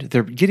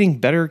they're getting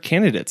better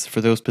candidates for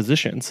those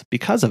positions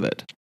because of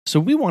it. So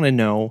we want to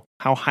know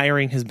how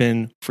hiring has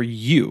been for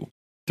you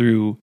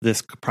through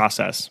this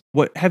process.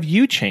 What have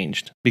you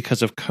changed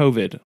because of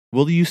COVID?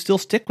 Will you still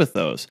stick with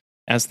those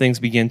as things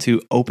begin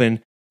to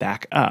open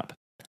back up?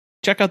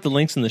 Check out the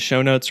links in the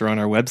show notes or on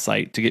our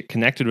website to get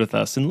connected with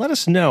us, and let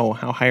us know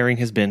how hiring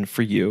has been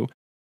for you.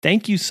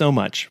 Thank you so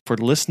much for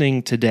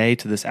listening today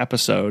to this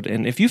episode.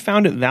 And if you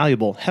found it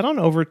valuable, head on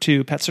over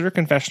to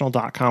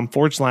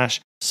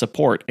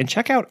PetSitterConfessional.com/support and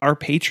check out our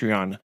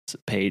Patreon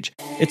page.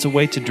 It's a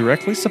way to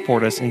directly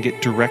support us and get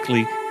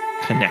directly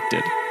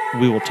connected.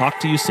 We will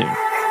talk to you soon.